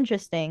that. So it's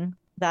interesting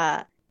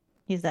that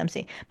he's the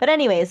MC. But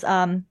anyways,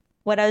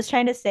 what I was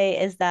trying to say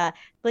is that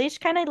Bleach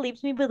kind of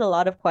leaves me with a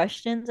lot of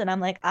questions, and I'm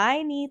like,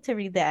 I need to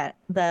read the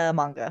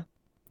manga.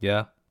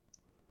 Yeah.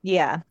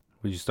 Yeah,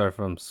 Would you start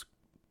from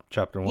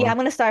chapter yeah, one? I'm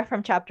gonna start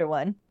from chapter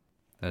one.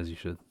 As you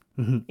should.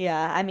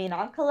 Yeah, I mean,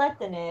 I'm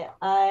collecting it.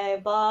 I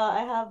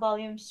have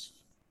volumes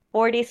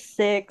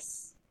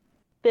 46,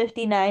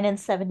 59, and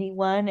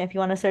 71. If you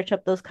want to search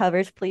up those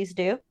covers, please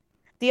do.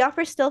 The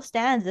offer still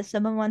stands. If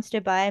someone wants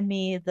to buy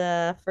me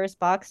the first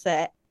box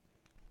set,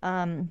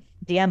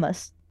 DM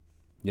us.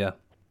 Yeah.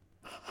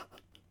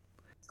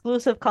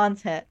 Exclusive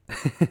content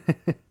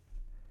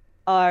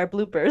are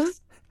bloopers.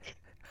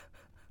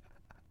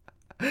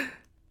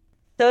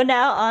 So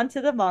now on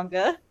to the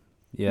manga.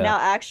 Yeah. Now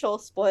actual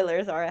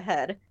spoilers are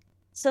ahead.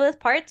 So with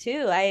part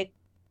two,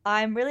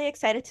 I'm really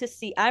excited to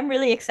see. I'm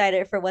really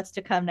excited for what's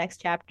to come next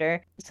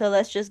chapter. So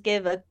let's just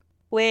give a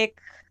quick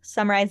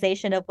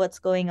summarization of what's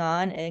going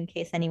on in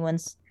case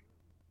anyone's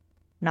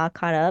not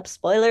caught up.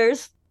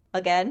 Spoilers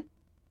again.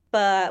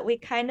 But we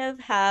kind of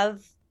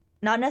have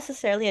not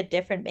necessarily a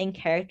different main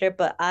character,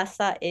 but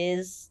Asa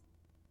is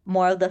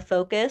more of the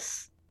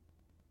focus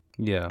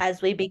Yeah.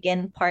 as we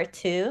begin part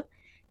two.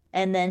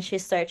 And then she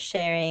starts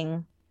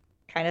sharing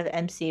kind of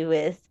MC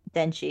with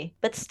Denji.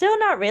 But still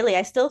not really.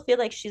 I still feel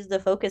like she's the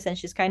focus and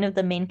she's kind of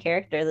the main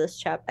character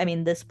this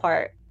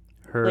part.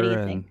 What do Her you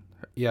and think?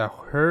 yeah,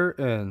 her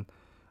and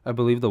I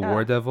believe the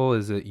War Uh, Devil,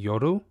 is it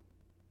Yoru?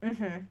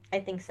 I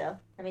think so.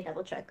 Let me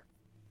double check.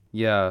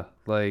 Yeah,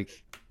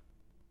 like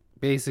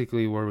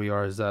basically where we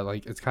are is that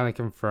like it's kind of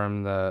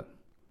confirmed that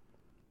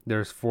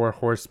there's four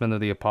horsemen of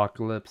the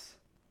apocalypse.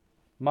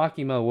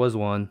 Makima was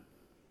one.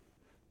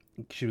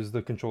 She was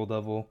the control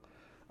devil.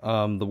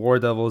 The war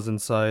devil is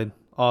inside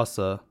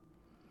Asa,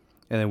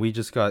 and then we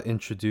just got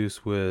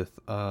introduced with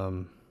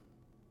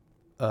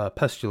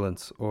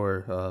pestilence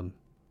or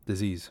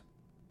disease,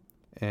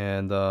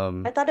 and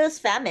I thought it was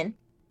famine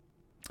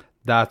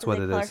that's because what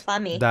they it call her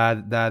is.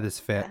 Fami. That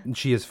is Yeah.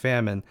 she is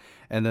famine,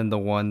 and then the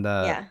one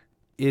that Yeah.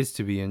 is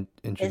to be Is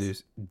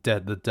introduced,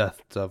 the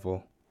death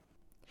devil.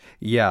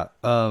 Yeah.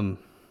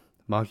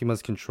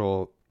 Makima's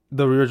control.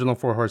 The original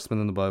four horsemen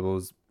in the Bible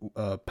is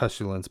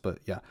pestilence, but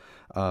yeah,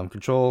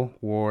 control,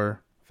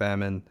 war,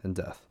 famine, and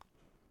death.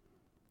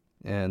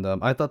 And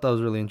I thought that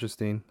was really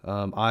interesting.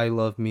 I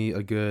love me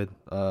a good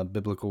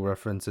biblical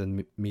reference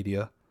in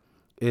media.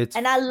 It's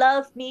and I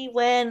love me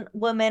when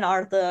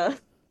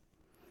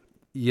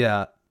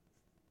yeah,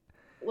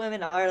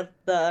 women are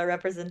the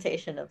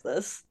representation of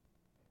this.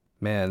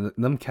 man,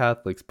 them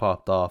Catholics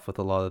popped off with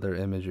a lot of their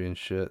imagery and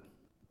shit.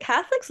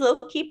 Catholics low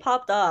key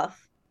popped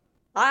off.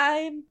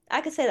 I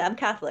could say that I'm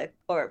Catholic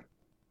or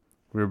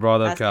We were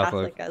brought up as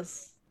Catholic. Catholic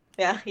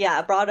as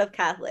yeah, brought up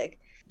Catholic.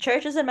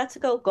 Churches in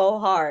Mexico go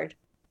hard,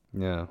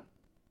 Yeah,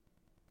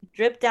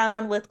 drip down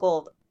with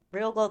gold.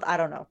 Real gold, I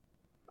don't know.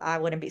 I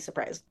wouldn't be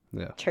surprised.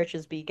 yeah.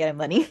 Churches be getting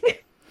money.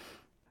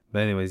 But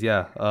anyways,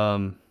 yeah.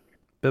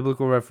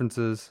 Biblical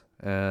references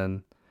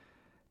and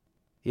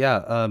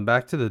yeah.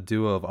 Back to the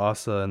duo of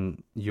Asa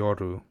and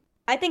Yoru.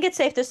 I think it's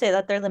safe to say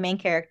that they're the main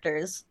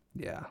characters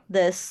Yeah.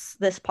 this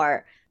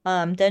part.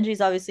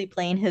 Denji's obviously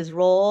playing his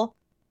role,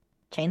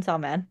 Chainsaw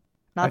Man.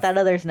 I, Not f- that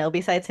others know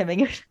besides him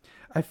and you.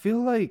 I feel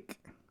like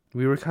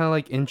we were kind of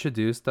like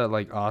introduced that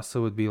like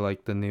Asa would be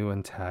like the new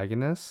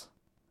antagonist,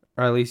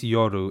 or at least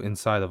Yoru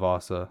inside of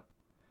Asa,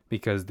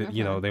 because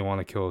Mm-hmm. they want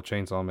to kill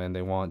Chainsaw Man.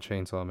 They want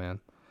Chainsaw Man.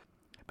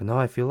 But no,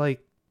 I feel like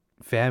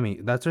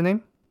Fami. That's her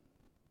name.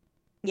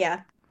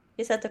 Yeah.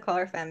 He said to call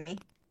her family.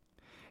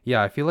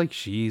 Yeah, I feel like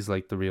she's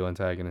like the real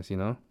antagonist.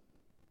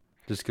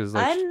 Just because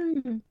like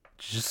I'm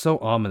she's just so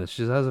ominous.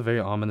 She just has a very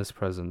ominous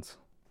presence.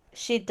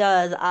 She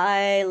does.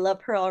 I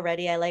love her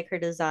already. I like her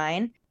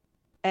design.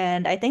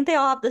 And I think they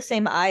all have the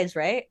same eyes,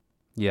 right?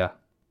 Yeah.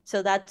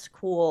 So that's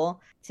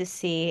cool to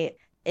see.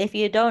 If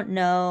you don't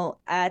know,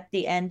 at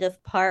the end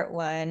of part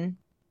one,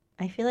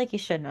 I feel like you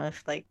should know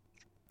if like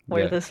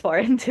we're Yeah. this far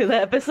into the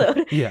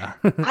episode. Yeah.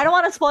 I don't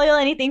want to spoil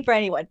anything for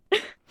anyone.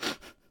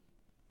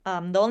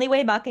 The only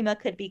way Makima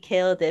could be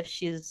killed if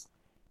she's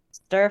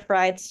stir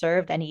fried,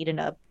 served, and eaten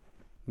up.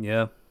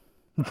 Yeah.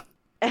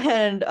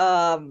 And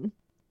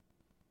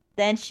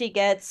then she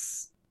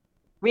gets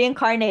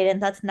reincarnated,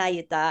 and that's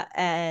Nayuta.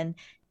 And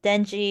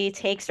Denji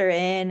takes her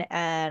in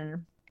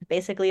and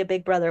basically a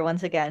big brother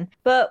once again.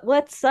 But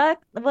what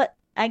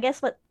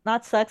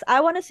not sucks,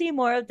 I want to see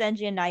more of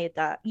Denji and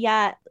Nayuta.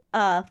 Yeah,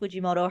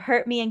 Fujimoto,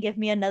 hurt me and give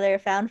me another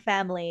found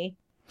family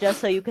just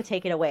so you could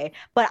take it away.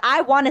 But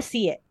I want to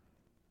see it.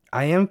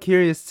 I am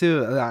curious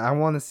too. I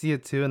want to see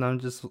it too, and I'm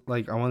just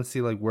like I want to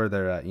see like where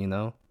they're at.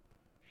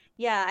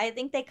 Yeah, I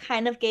think they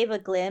kind of gave a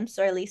glimpse,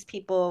 or at least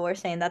people were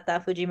saying that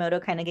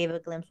Fujimoto kind of gave a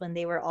glimpse when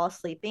they were all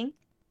sleeping.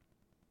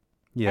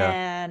 Yeah.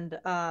 And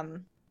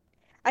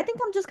I think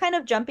I'm just kind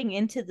of jumping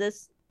into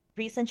this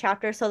recent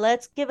chapter. So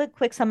let's give a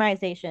quick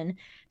summarization.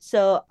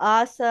 So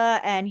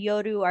Asa and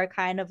Yoru are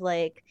kind of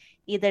like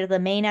either the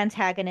main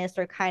antagonist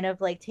or kind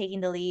of like taking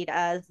the lead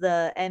as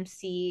the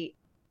MC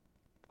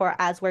for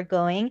as we're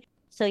going.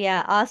 So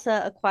yeah,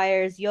 Asa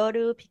acquires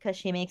Yoru because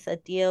she makes a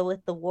deal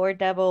with the War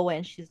Devil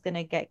when she's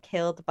gonna get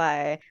killed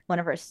by one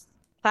of her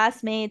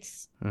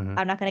classmates. Mhm.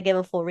 I'm not gonna give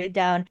a full read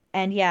down.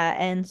 And yeah,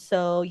 and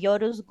so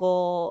Yoru's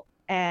goal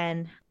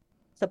and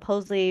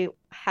supposedly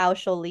how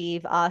she'll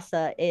leave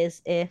Asa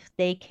is if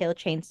they kill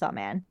Chainsaw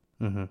Man.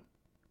 Mhm.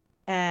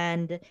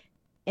 And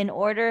in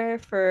order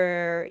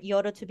for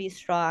Yoru to be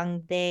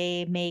strong,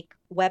 they make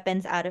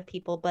weapons out of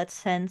people. But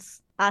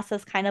since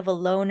Asa's kind of a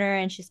loner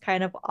and she's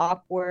kind of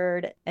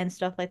awkward and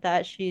stuff like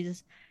that,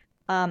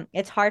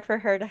 it's hard for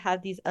her to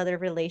have these other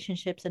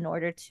relationships in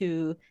order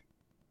to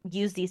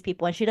use these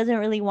people. And she doesn't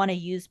really want to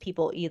use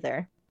people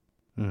either.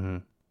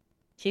 Mhm.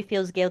 She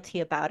feels guilty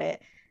about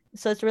it.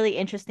 So it's really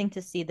interesting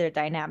to see their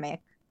dynamic.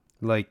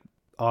 Like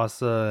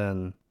Asa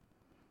and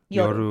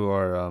Yoru. Yoru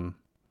are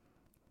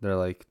they're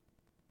like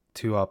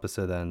two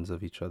opposite ends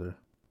of each other.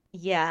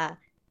 Yeah.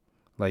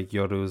 Like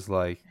Yoru's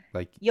like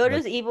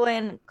Yoru's evil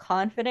and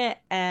confident,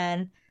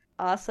 and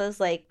Asa's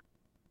like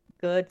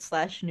good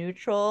slash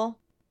neutral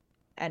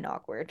and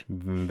awkward.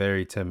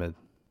 very timid.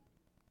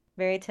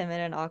 Very timid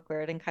and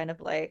awkward, and kind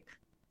of like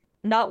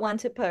not one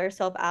to put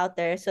herself out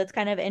there. So it's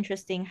kind of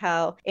interesting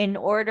how, in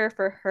order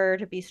for her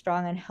to be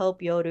strong and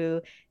help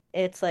Yoru,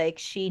 it's like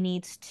she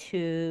needs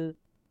to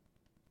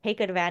take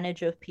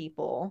advantage of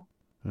people,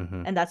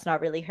 Mm-hmm. and that's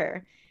not really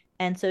her.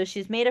 And so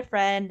she's made a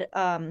friend.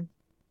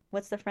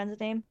 What's the friend's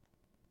name?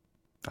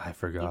 I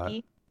forgot.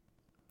 Yuki.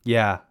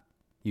 Yeah,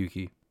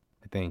 Yuki,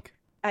 I think.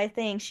 I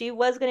think she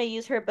was gonna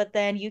use her, but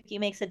then Yuki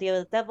makes a deal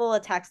with the devil,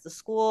 attacks the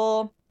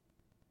school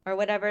or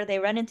whatever. They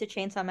run into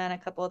Chainsaw Man a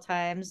couple of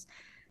times.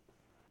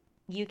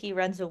 Yuki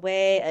runs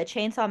away. A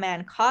Chainsaw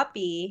Man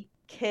copy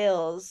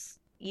kills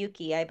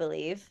Yuki, I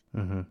believe.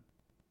 Mm-hmm.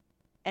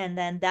 And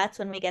then that's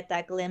when we get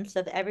that glimpse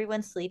of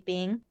everyone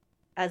sleeping,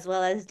 as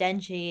well as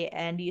Denji,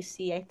 and you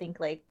see, I think,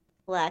 like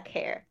black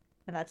hair.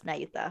 And that's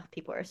Nayuta,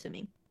 people are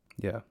assuming.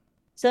 Yeah.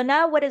 So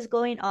now what is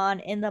going on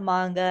in the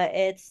manga?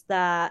 It's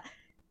that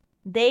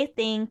they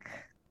think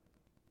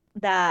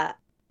that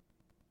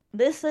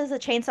this is a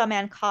Chainsaw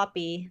Man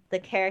copy, the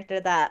character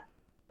that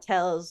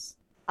tells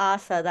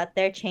Asa that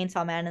they're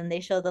Chainsaw Man, and they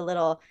show the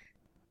little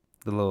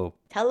The little.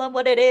 tell them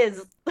what it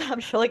is. I'm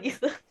showing you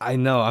I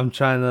know. I'm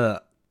trying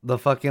to the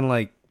fucking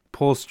like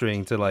pull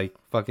string to like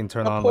fucking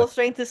turn the on pull like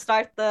string to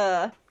start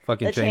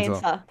fucking the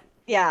chainsaw. chainsaw.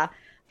 Yeah.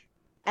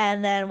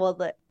 And then well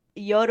the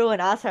Yoru and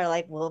Asa are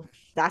like, well,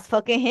 that's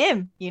fucking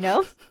him, you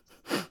know?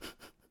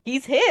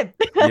 He's him.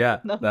 Yeah,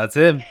 No, that's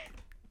him.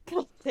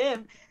 that's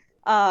him.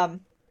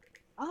 Um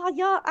oh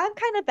yeah, I'm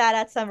kind of bad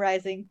at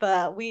summarizing,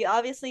 but we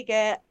obviously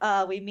get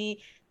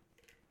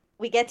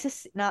we get to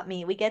see, not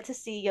me, we get to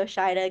see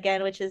Yoshida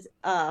again, which is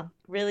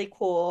really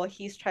cool.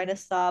 He's trying to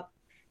stop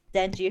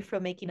Denji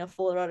from making a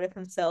fool out of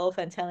himself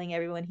and telling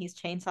everyone he's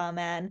Chainsaw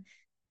Man.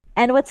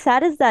 And what's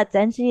sad is that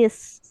Denji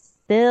is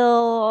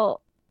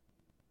still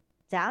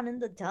down in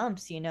the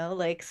dumps,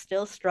 like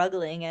still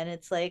struggling. And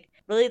it's like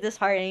really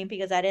disheartening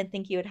because I didn't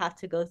think he would have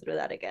to go through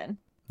that again.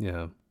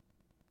 Yeah.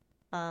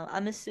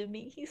 I'm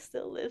assuming he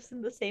still lives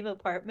in the same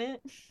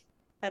apartment.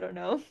 I don't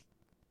know.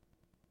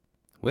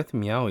 With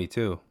Meowie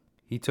too.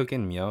 He took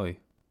in Meowie.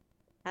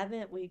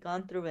 Haven't we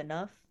gone through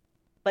enough?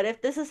 But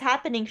if this is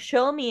happening,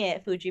 show me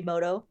it,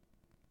 Fujimoto.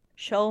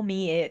 Show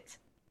me it.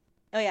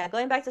 Oh yeah,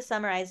 going back to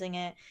summarizing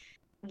it.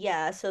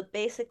 Yeah, so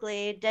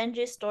basically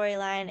Denji's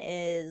storyline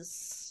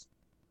is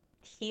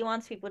he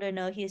wants people to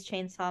know he's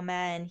Chainsaw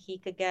Man. He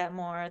could get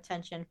more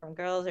attention from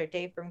girls or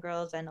date from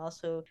girls and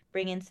also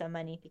bring in some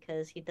money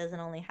because he doesn't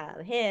only have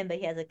him, but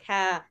he has a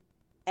cat,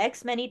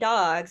 X many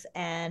dogs,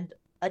 and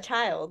a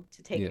child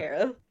to take Yeah. care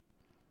of.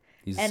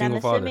 He's a And I'm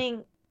single father.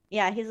 assuming,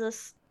 yeah, he's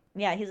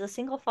a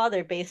single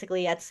father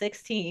basically at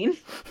 16,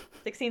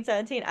 16,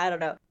 17. I don't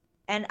know.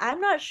 And I'm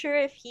not sure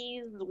if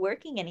he's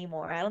working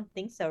anymore. I don't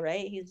think so,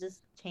 right? He's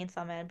just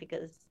Chainsaw Man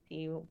because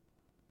he's who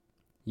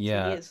he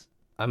Yeah. is.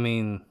 I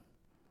mean,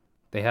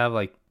 they have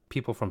like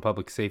people from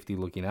public safety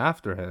looking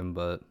after him,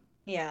 but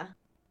Yeah.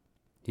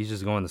 he's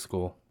just going to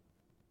school.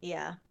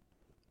 Yeah.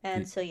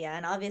 And He, so yeah,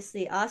 and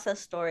obviously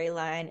Asa's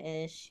storyline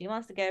is she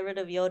wants to get rid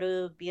of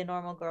Yoru, be a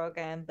normal girl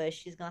again, but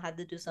she's gonna have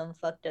to do some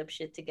fucked up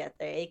shit to get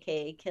there,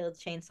 aka kill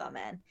Chainsaw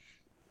Man.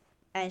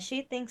 And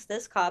she thinks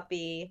this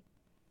copycat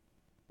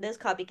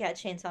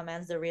Chainsaw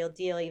Man's the real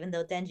deal, even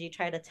though Denji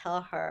tried to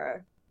tell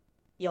her,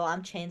 yo,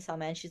 I'm Chainsaw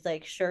Man. She's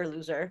like, sure,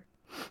 loser,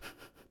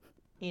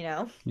 you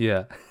know?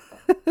 yeah.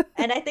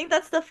 And I think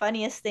that's the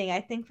funniest thing.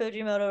 I think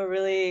Fujimoto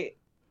really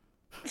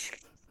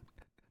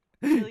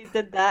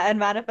did that and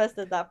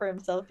manifested that for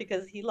himself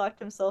because he locked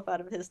himself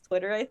out of his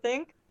Twitter, I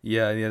think,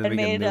 Yeah, he had to and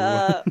make a made new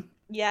one.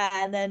 yeah,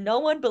 and then no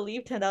one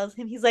believed him. That was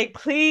him. He's like,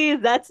 please,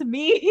 that's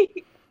me.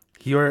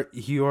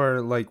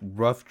 Your like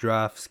rough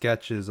draft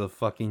sketches of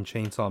fucking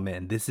Chainsaw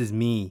Man. This is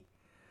me.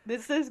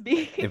 This is And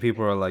me.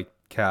 people are like,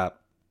 Cap.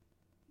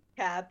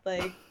 Cap,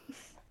 like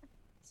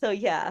so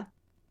yeah.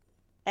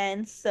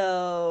 And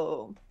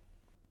so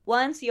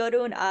once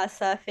Yoru and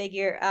Asa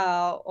figure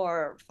out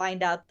or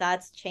find out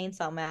that's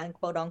Chainsaw Man,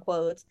 quote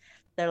unquote,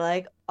 they're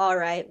like, all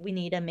right, we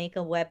need to make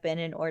a weapon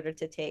in order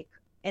to take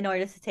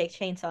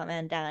Chainsaw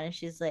Man down. And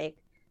she's like,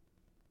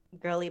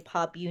 girly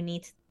pop, you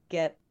need to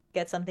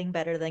get something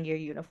better than your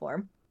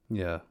uniform.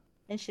 Yeah.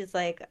 And she's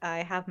like, I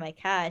have my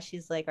cat.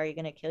 She's like, are you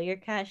gonna kill your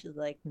cat? She's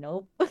like,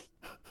 nope.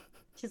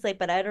 She's like,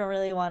 but I don't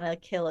really want to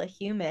kill a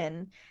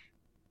human.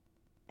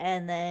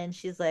 And then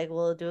she's like,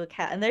 we'll do a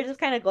cat. And they're just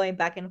kind of going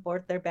back and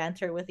forth, their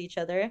banter with each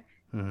other.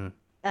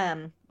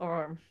 Mm-hmm.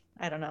 Or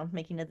I don't know,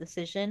 making a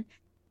decision.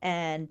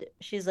 And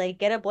she's like,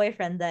 get a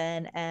boyfriend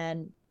then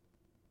and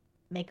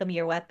make him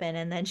your weapon.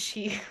 And then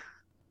she,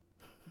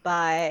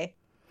 by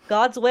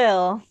God's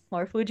will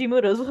or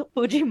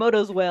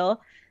Fujimoto's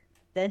will,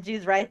 then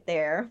she's right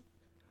there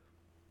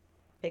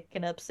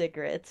picking up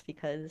cigarettes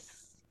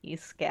because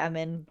he's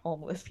scamming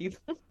homeless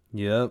people.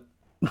 Yep.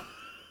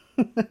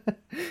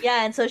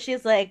 Yeah, and so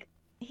she's like,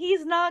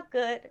 he's not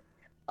good.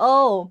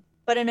 Oh,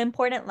 but an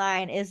important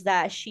line is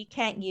that she's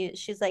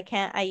like,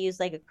 can't I use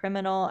like a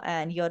criminal?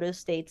 And Yoda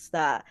states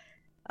that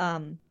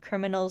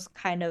criminals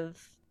kind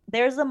of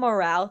there's a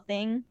morale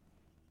thing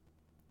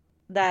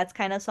that's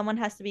kind of someone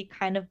has to be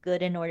kind of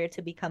good in order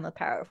to become a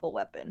powerful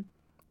weapon.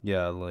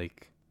 Yeah,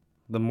 like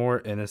the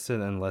more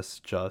innocent and less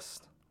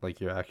just like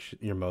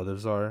your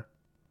motives are,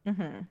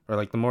 Mm-hmm. Or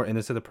like the more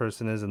innocent a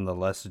person is and the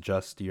less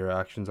just your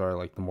actions are,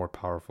 like the more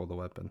powerful the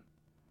weapon.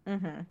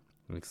 Mm-hmm.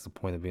 Like, it's the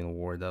point of being a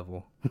war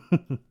devil.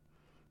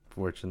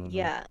 Fortunately.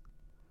 Yeah.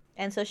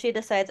 And so she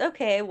decides,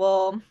 okay,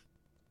 well,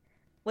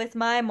 with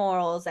my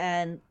morals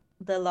and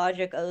the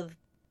logic of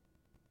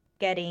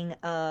getting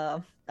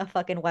a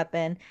fucking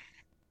weapon,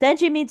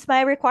 Denji meets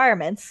my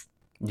requirements.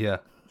 Yeah.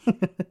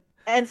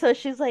 And so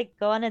she's like,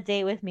 go on a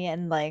date with me.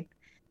 And like,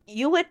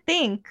 you would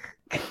think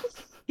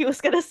he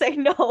was gonna say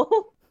no.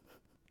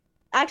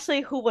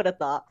 Actually, who would have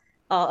thought?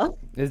 Uh,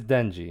 It's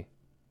Denji.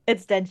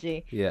 it's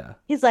Denji. Yeah.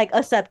 He's like,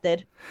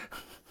 accepted.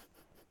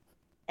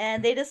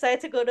 And they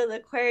decide to go to the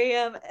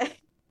aquarium.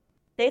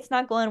 Date's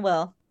not going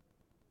well.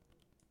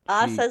 He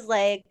Asa's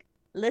like,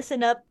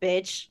 listen up,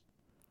 bitch.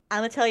 I'm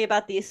gonna tell you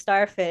about these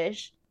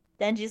starfish.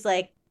 Denji's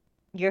like,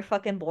 you're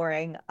fucking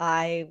boring.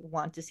 I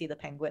want to see the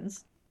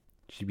penguins.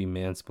 should be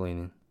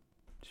mansplaining.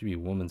 Should be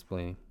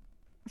womansplaining.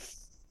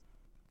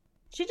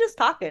 She's just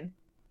talking.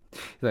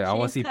 He's like, I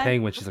want to She's see kind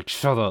penguins. She's like,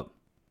 shut up.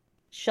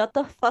 Shut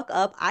the fuck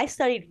up. I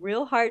studied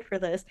real hard for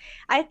this.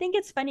 I think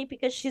it's funny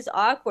because she's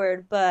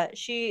awkward, but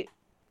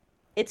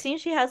it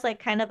seems she has like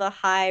kind of a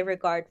high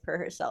regard for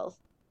herself.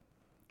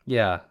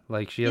 Yeah,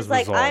 like she has She's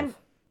like, resolve.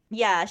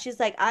 yeah, she's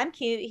like, I'm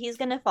cute. He's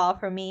gonna fall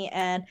for me,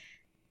 and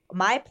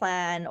my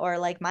plan or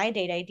like my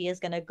date idea is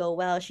gonna go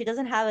well. She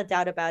doesn't have a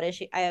doubt about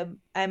it.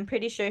 I'm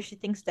pretty sure she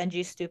thinks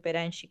Denji's stupid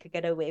and she could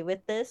get away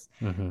with this.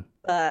 Hmm.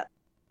 But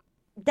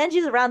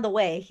Denji's around the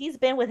way. He's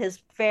been with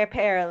his fair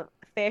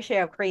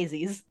share of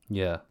crazies.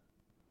 Yeah.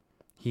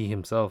 He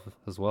himself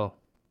as well.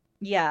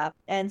 Yeah,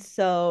 and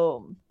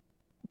so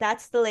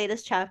that's the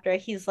latest chapter.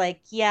 He's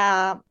like,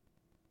 yeah,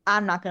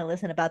 I'm not gonna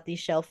listen about these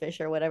shellfish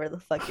or whatever the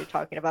fuck you're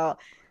talking about.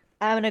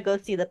 I'm gonna go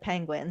see the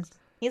penguins.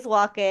 He's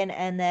walking,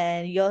 and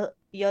then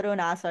Yoru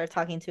and Asa are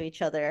talking to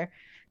each other.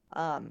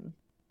 Um,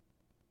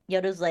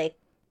 Yoru's like,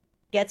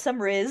 get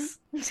some Riz,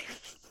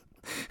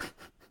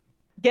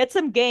 get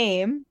some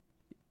game,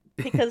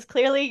 because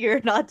clearly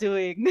you're not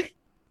doing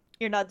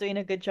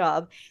a good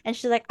job. And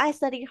she's like, I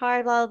studied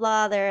hard, blah blah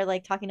blah. They're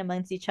like talking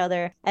amongst each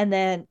other, and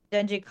then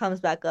Denji comes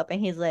back up, and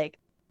he's like,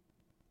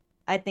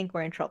 I think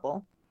we're in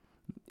trouble.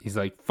 He's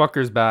like,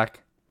 fucker's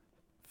back.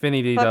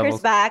 Finity Fucker's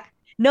devils. back.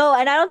 No,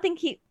 and I don't think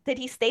he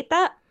state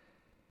that.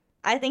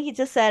 I think he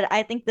just said,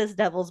 I think this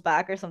devil's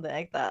back or something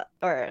like that.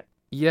 Or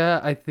Yeah,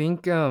 I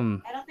think I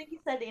don't think he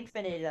said the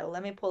infinity though.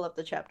 Let me pull up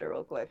the chapter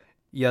real quick.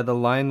 yeah, the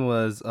line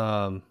was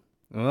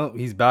well,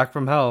 he's back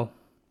from hell.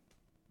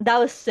 That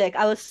was sick.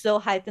 I was so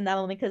hyped in that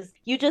moment because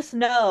you just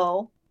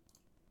know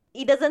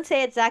he doesn't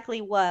say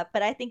exactly what,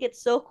 but I think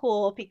it's so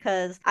cool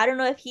because I don't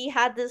know if he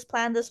had this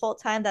plan this whole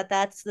time that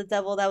that's the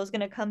devil that was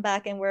gonna come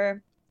back and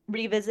we're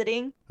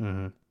revisiting,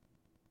 Hmm.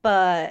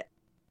 but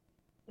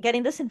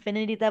getting this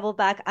Infinity Devil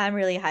back, I'm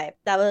really hyped.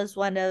 That was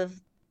one of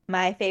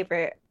my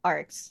favorite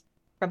arcs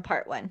from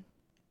part one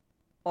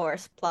or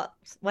plot,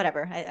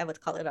 whatever I would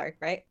call it arc,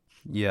 right?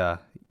 Yeah.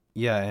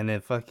 Yeah, and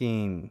it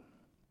fucking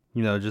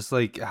just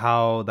like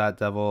how that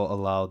devil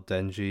allowed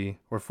Denji,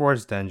 or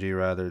forced Denji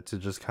rather, to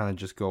just kind of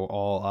just go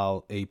all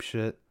out ape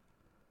shit.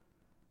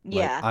 Like,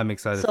 Yeah. I'm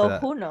excited for So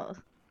that. who knows?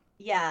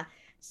 Yeah.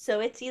 So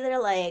it's either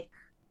like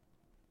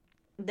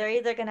they're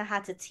either gonna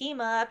have to team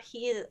up.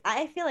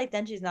 I feel like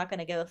Denji's not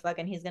gonna give a fuck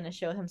and he's gonna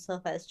show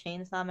himself as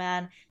Chainsaw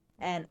Man.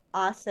 And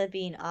Asa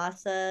being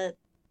Asa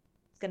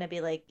is gonna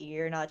be like,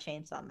 you're not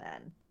Chainsaw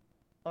Man.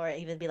 Or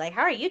even be like,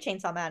 how are you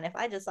Chainsaw Man if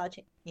I just saw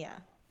yeah.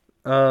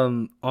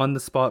 On the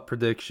spot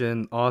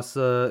prediction,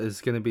 Asa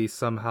is gonna be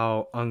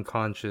somehow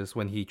unconscious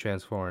when he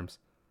transforms.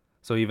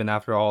 So even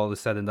after all is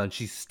said and done,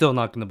 she's still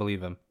not gonna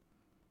believe him.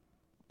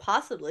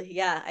 Possibly,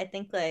 yeah. I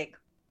think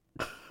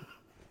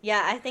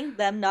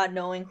them not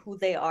knowing who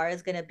they are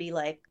is gonna be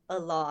like a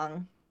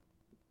long.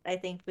 I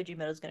think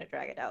Fujimoto's gonna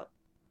drag it out.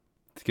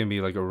 It's gonna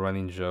be like a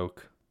running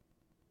joke,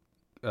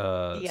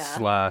 Yeah.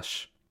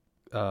 slash,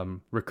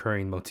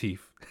 recurring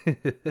motif.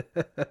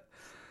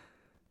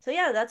 So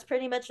yeah, that's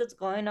pretty much what's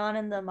going on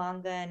in the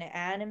manga and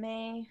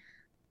anime.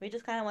 We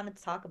just kind of wanted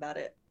to talk about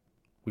it.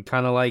 We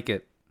kind of like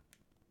it.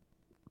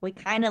 We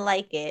kind of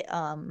like it.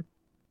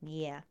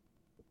 Yeah.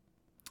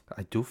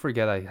 I do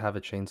forget I have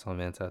a Chainsaw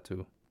Man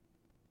tattoo.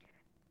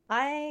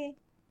 I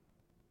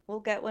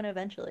will get one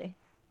eventually.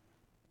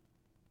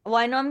 Well,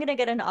 I know I'm gonna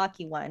get an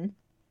Aki one,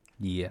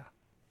 Yeah,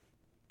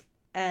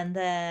 and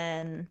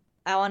then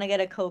I want to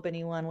get a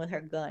Kobani one with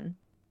her gun.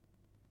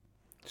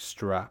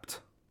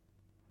 strapped.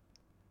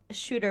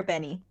 Shooter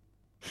Benny,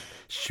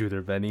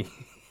 Shooter Benny.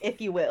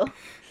 if you will.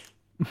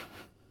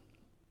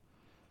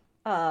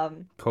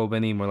 Um,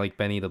 Benny, more like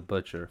Benny the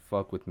Butcher.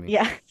 Fuck with me.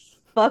 yeah.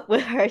 Fuck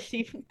with her.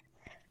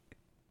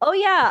 Oh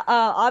yeah,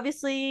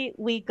 obviously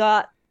we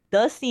got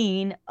the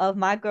scene of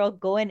my girl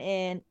going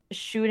in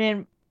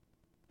shooting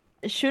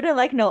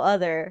like no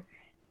other.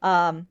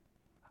 Um,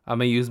 I'm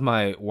gonna use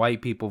my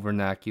white people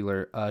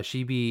vernacular.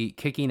 She be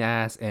kicking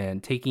ass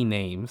and taking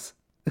names.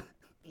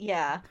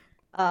 yeah.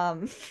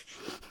 Um,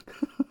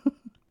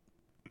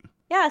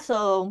 yeah,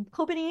 so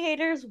Copenhagen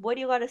haters, what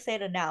do you got to say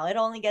to now? It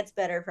only gets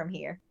better from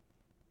here.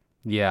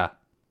 Yeah.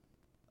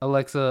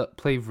 Alexa,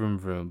 play Vroom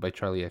Vroom by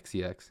Charlie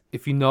XCX.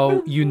 If you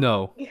know, you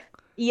know.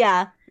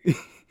 Yeah,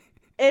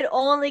 it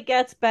only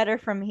gets better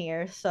from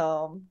here.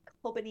 So,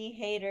 Kobani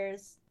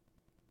haters,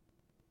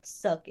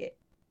 suck it.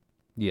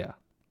 Yeah.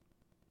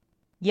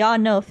 Y'all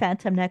know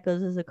Phantom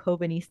Neckos is a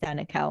Kobani stan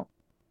account.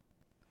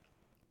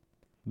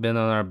 Been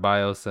on our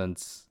bio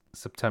since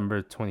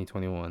September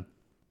 2021.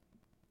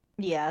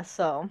 Yeah,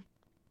 so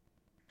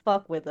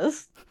fuck with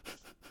us.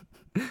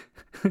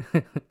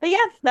 But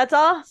yeah, that's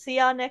all. See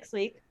y'all next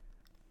week.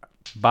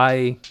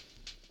 Bye.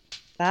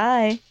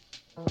 Bye.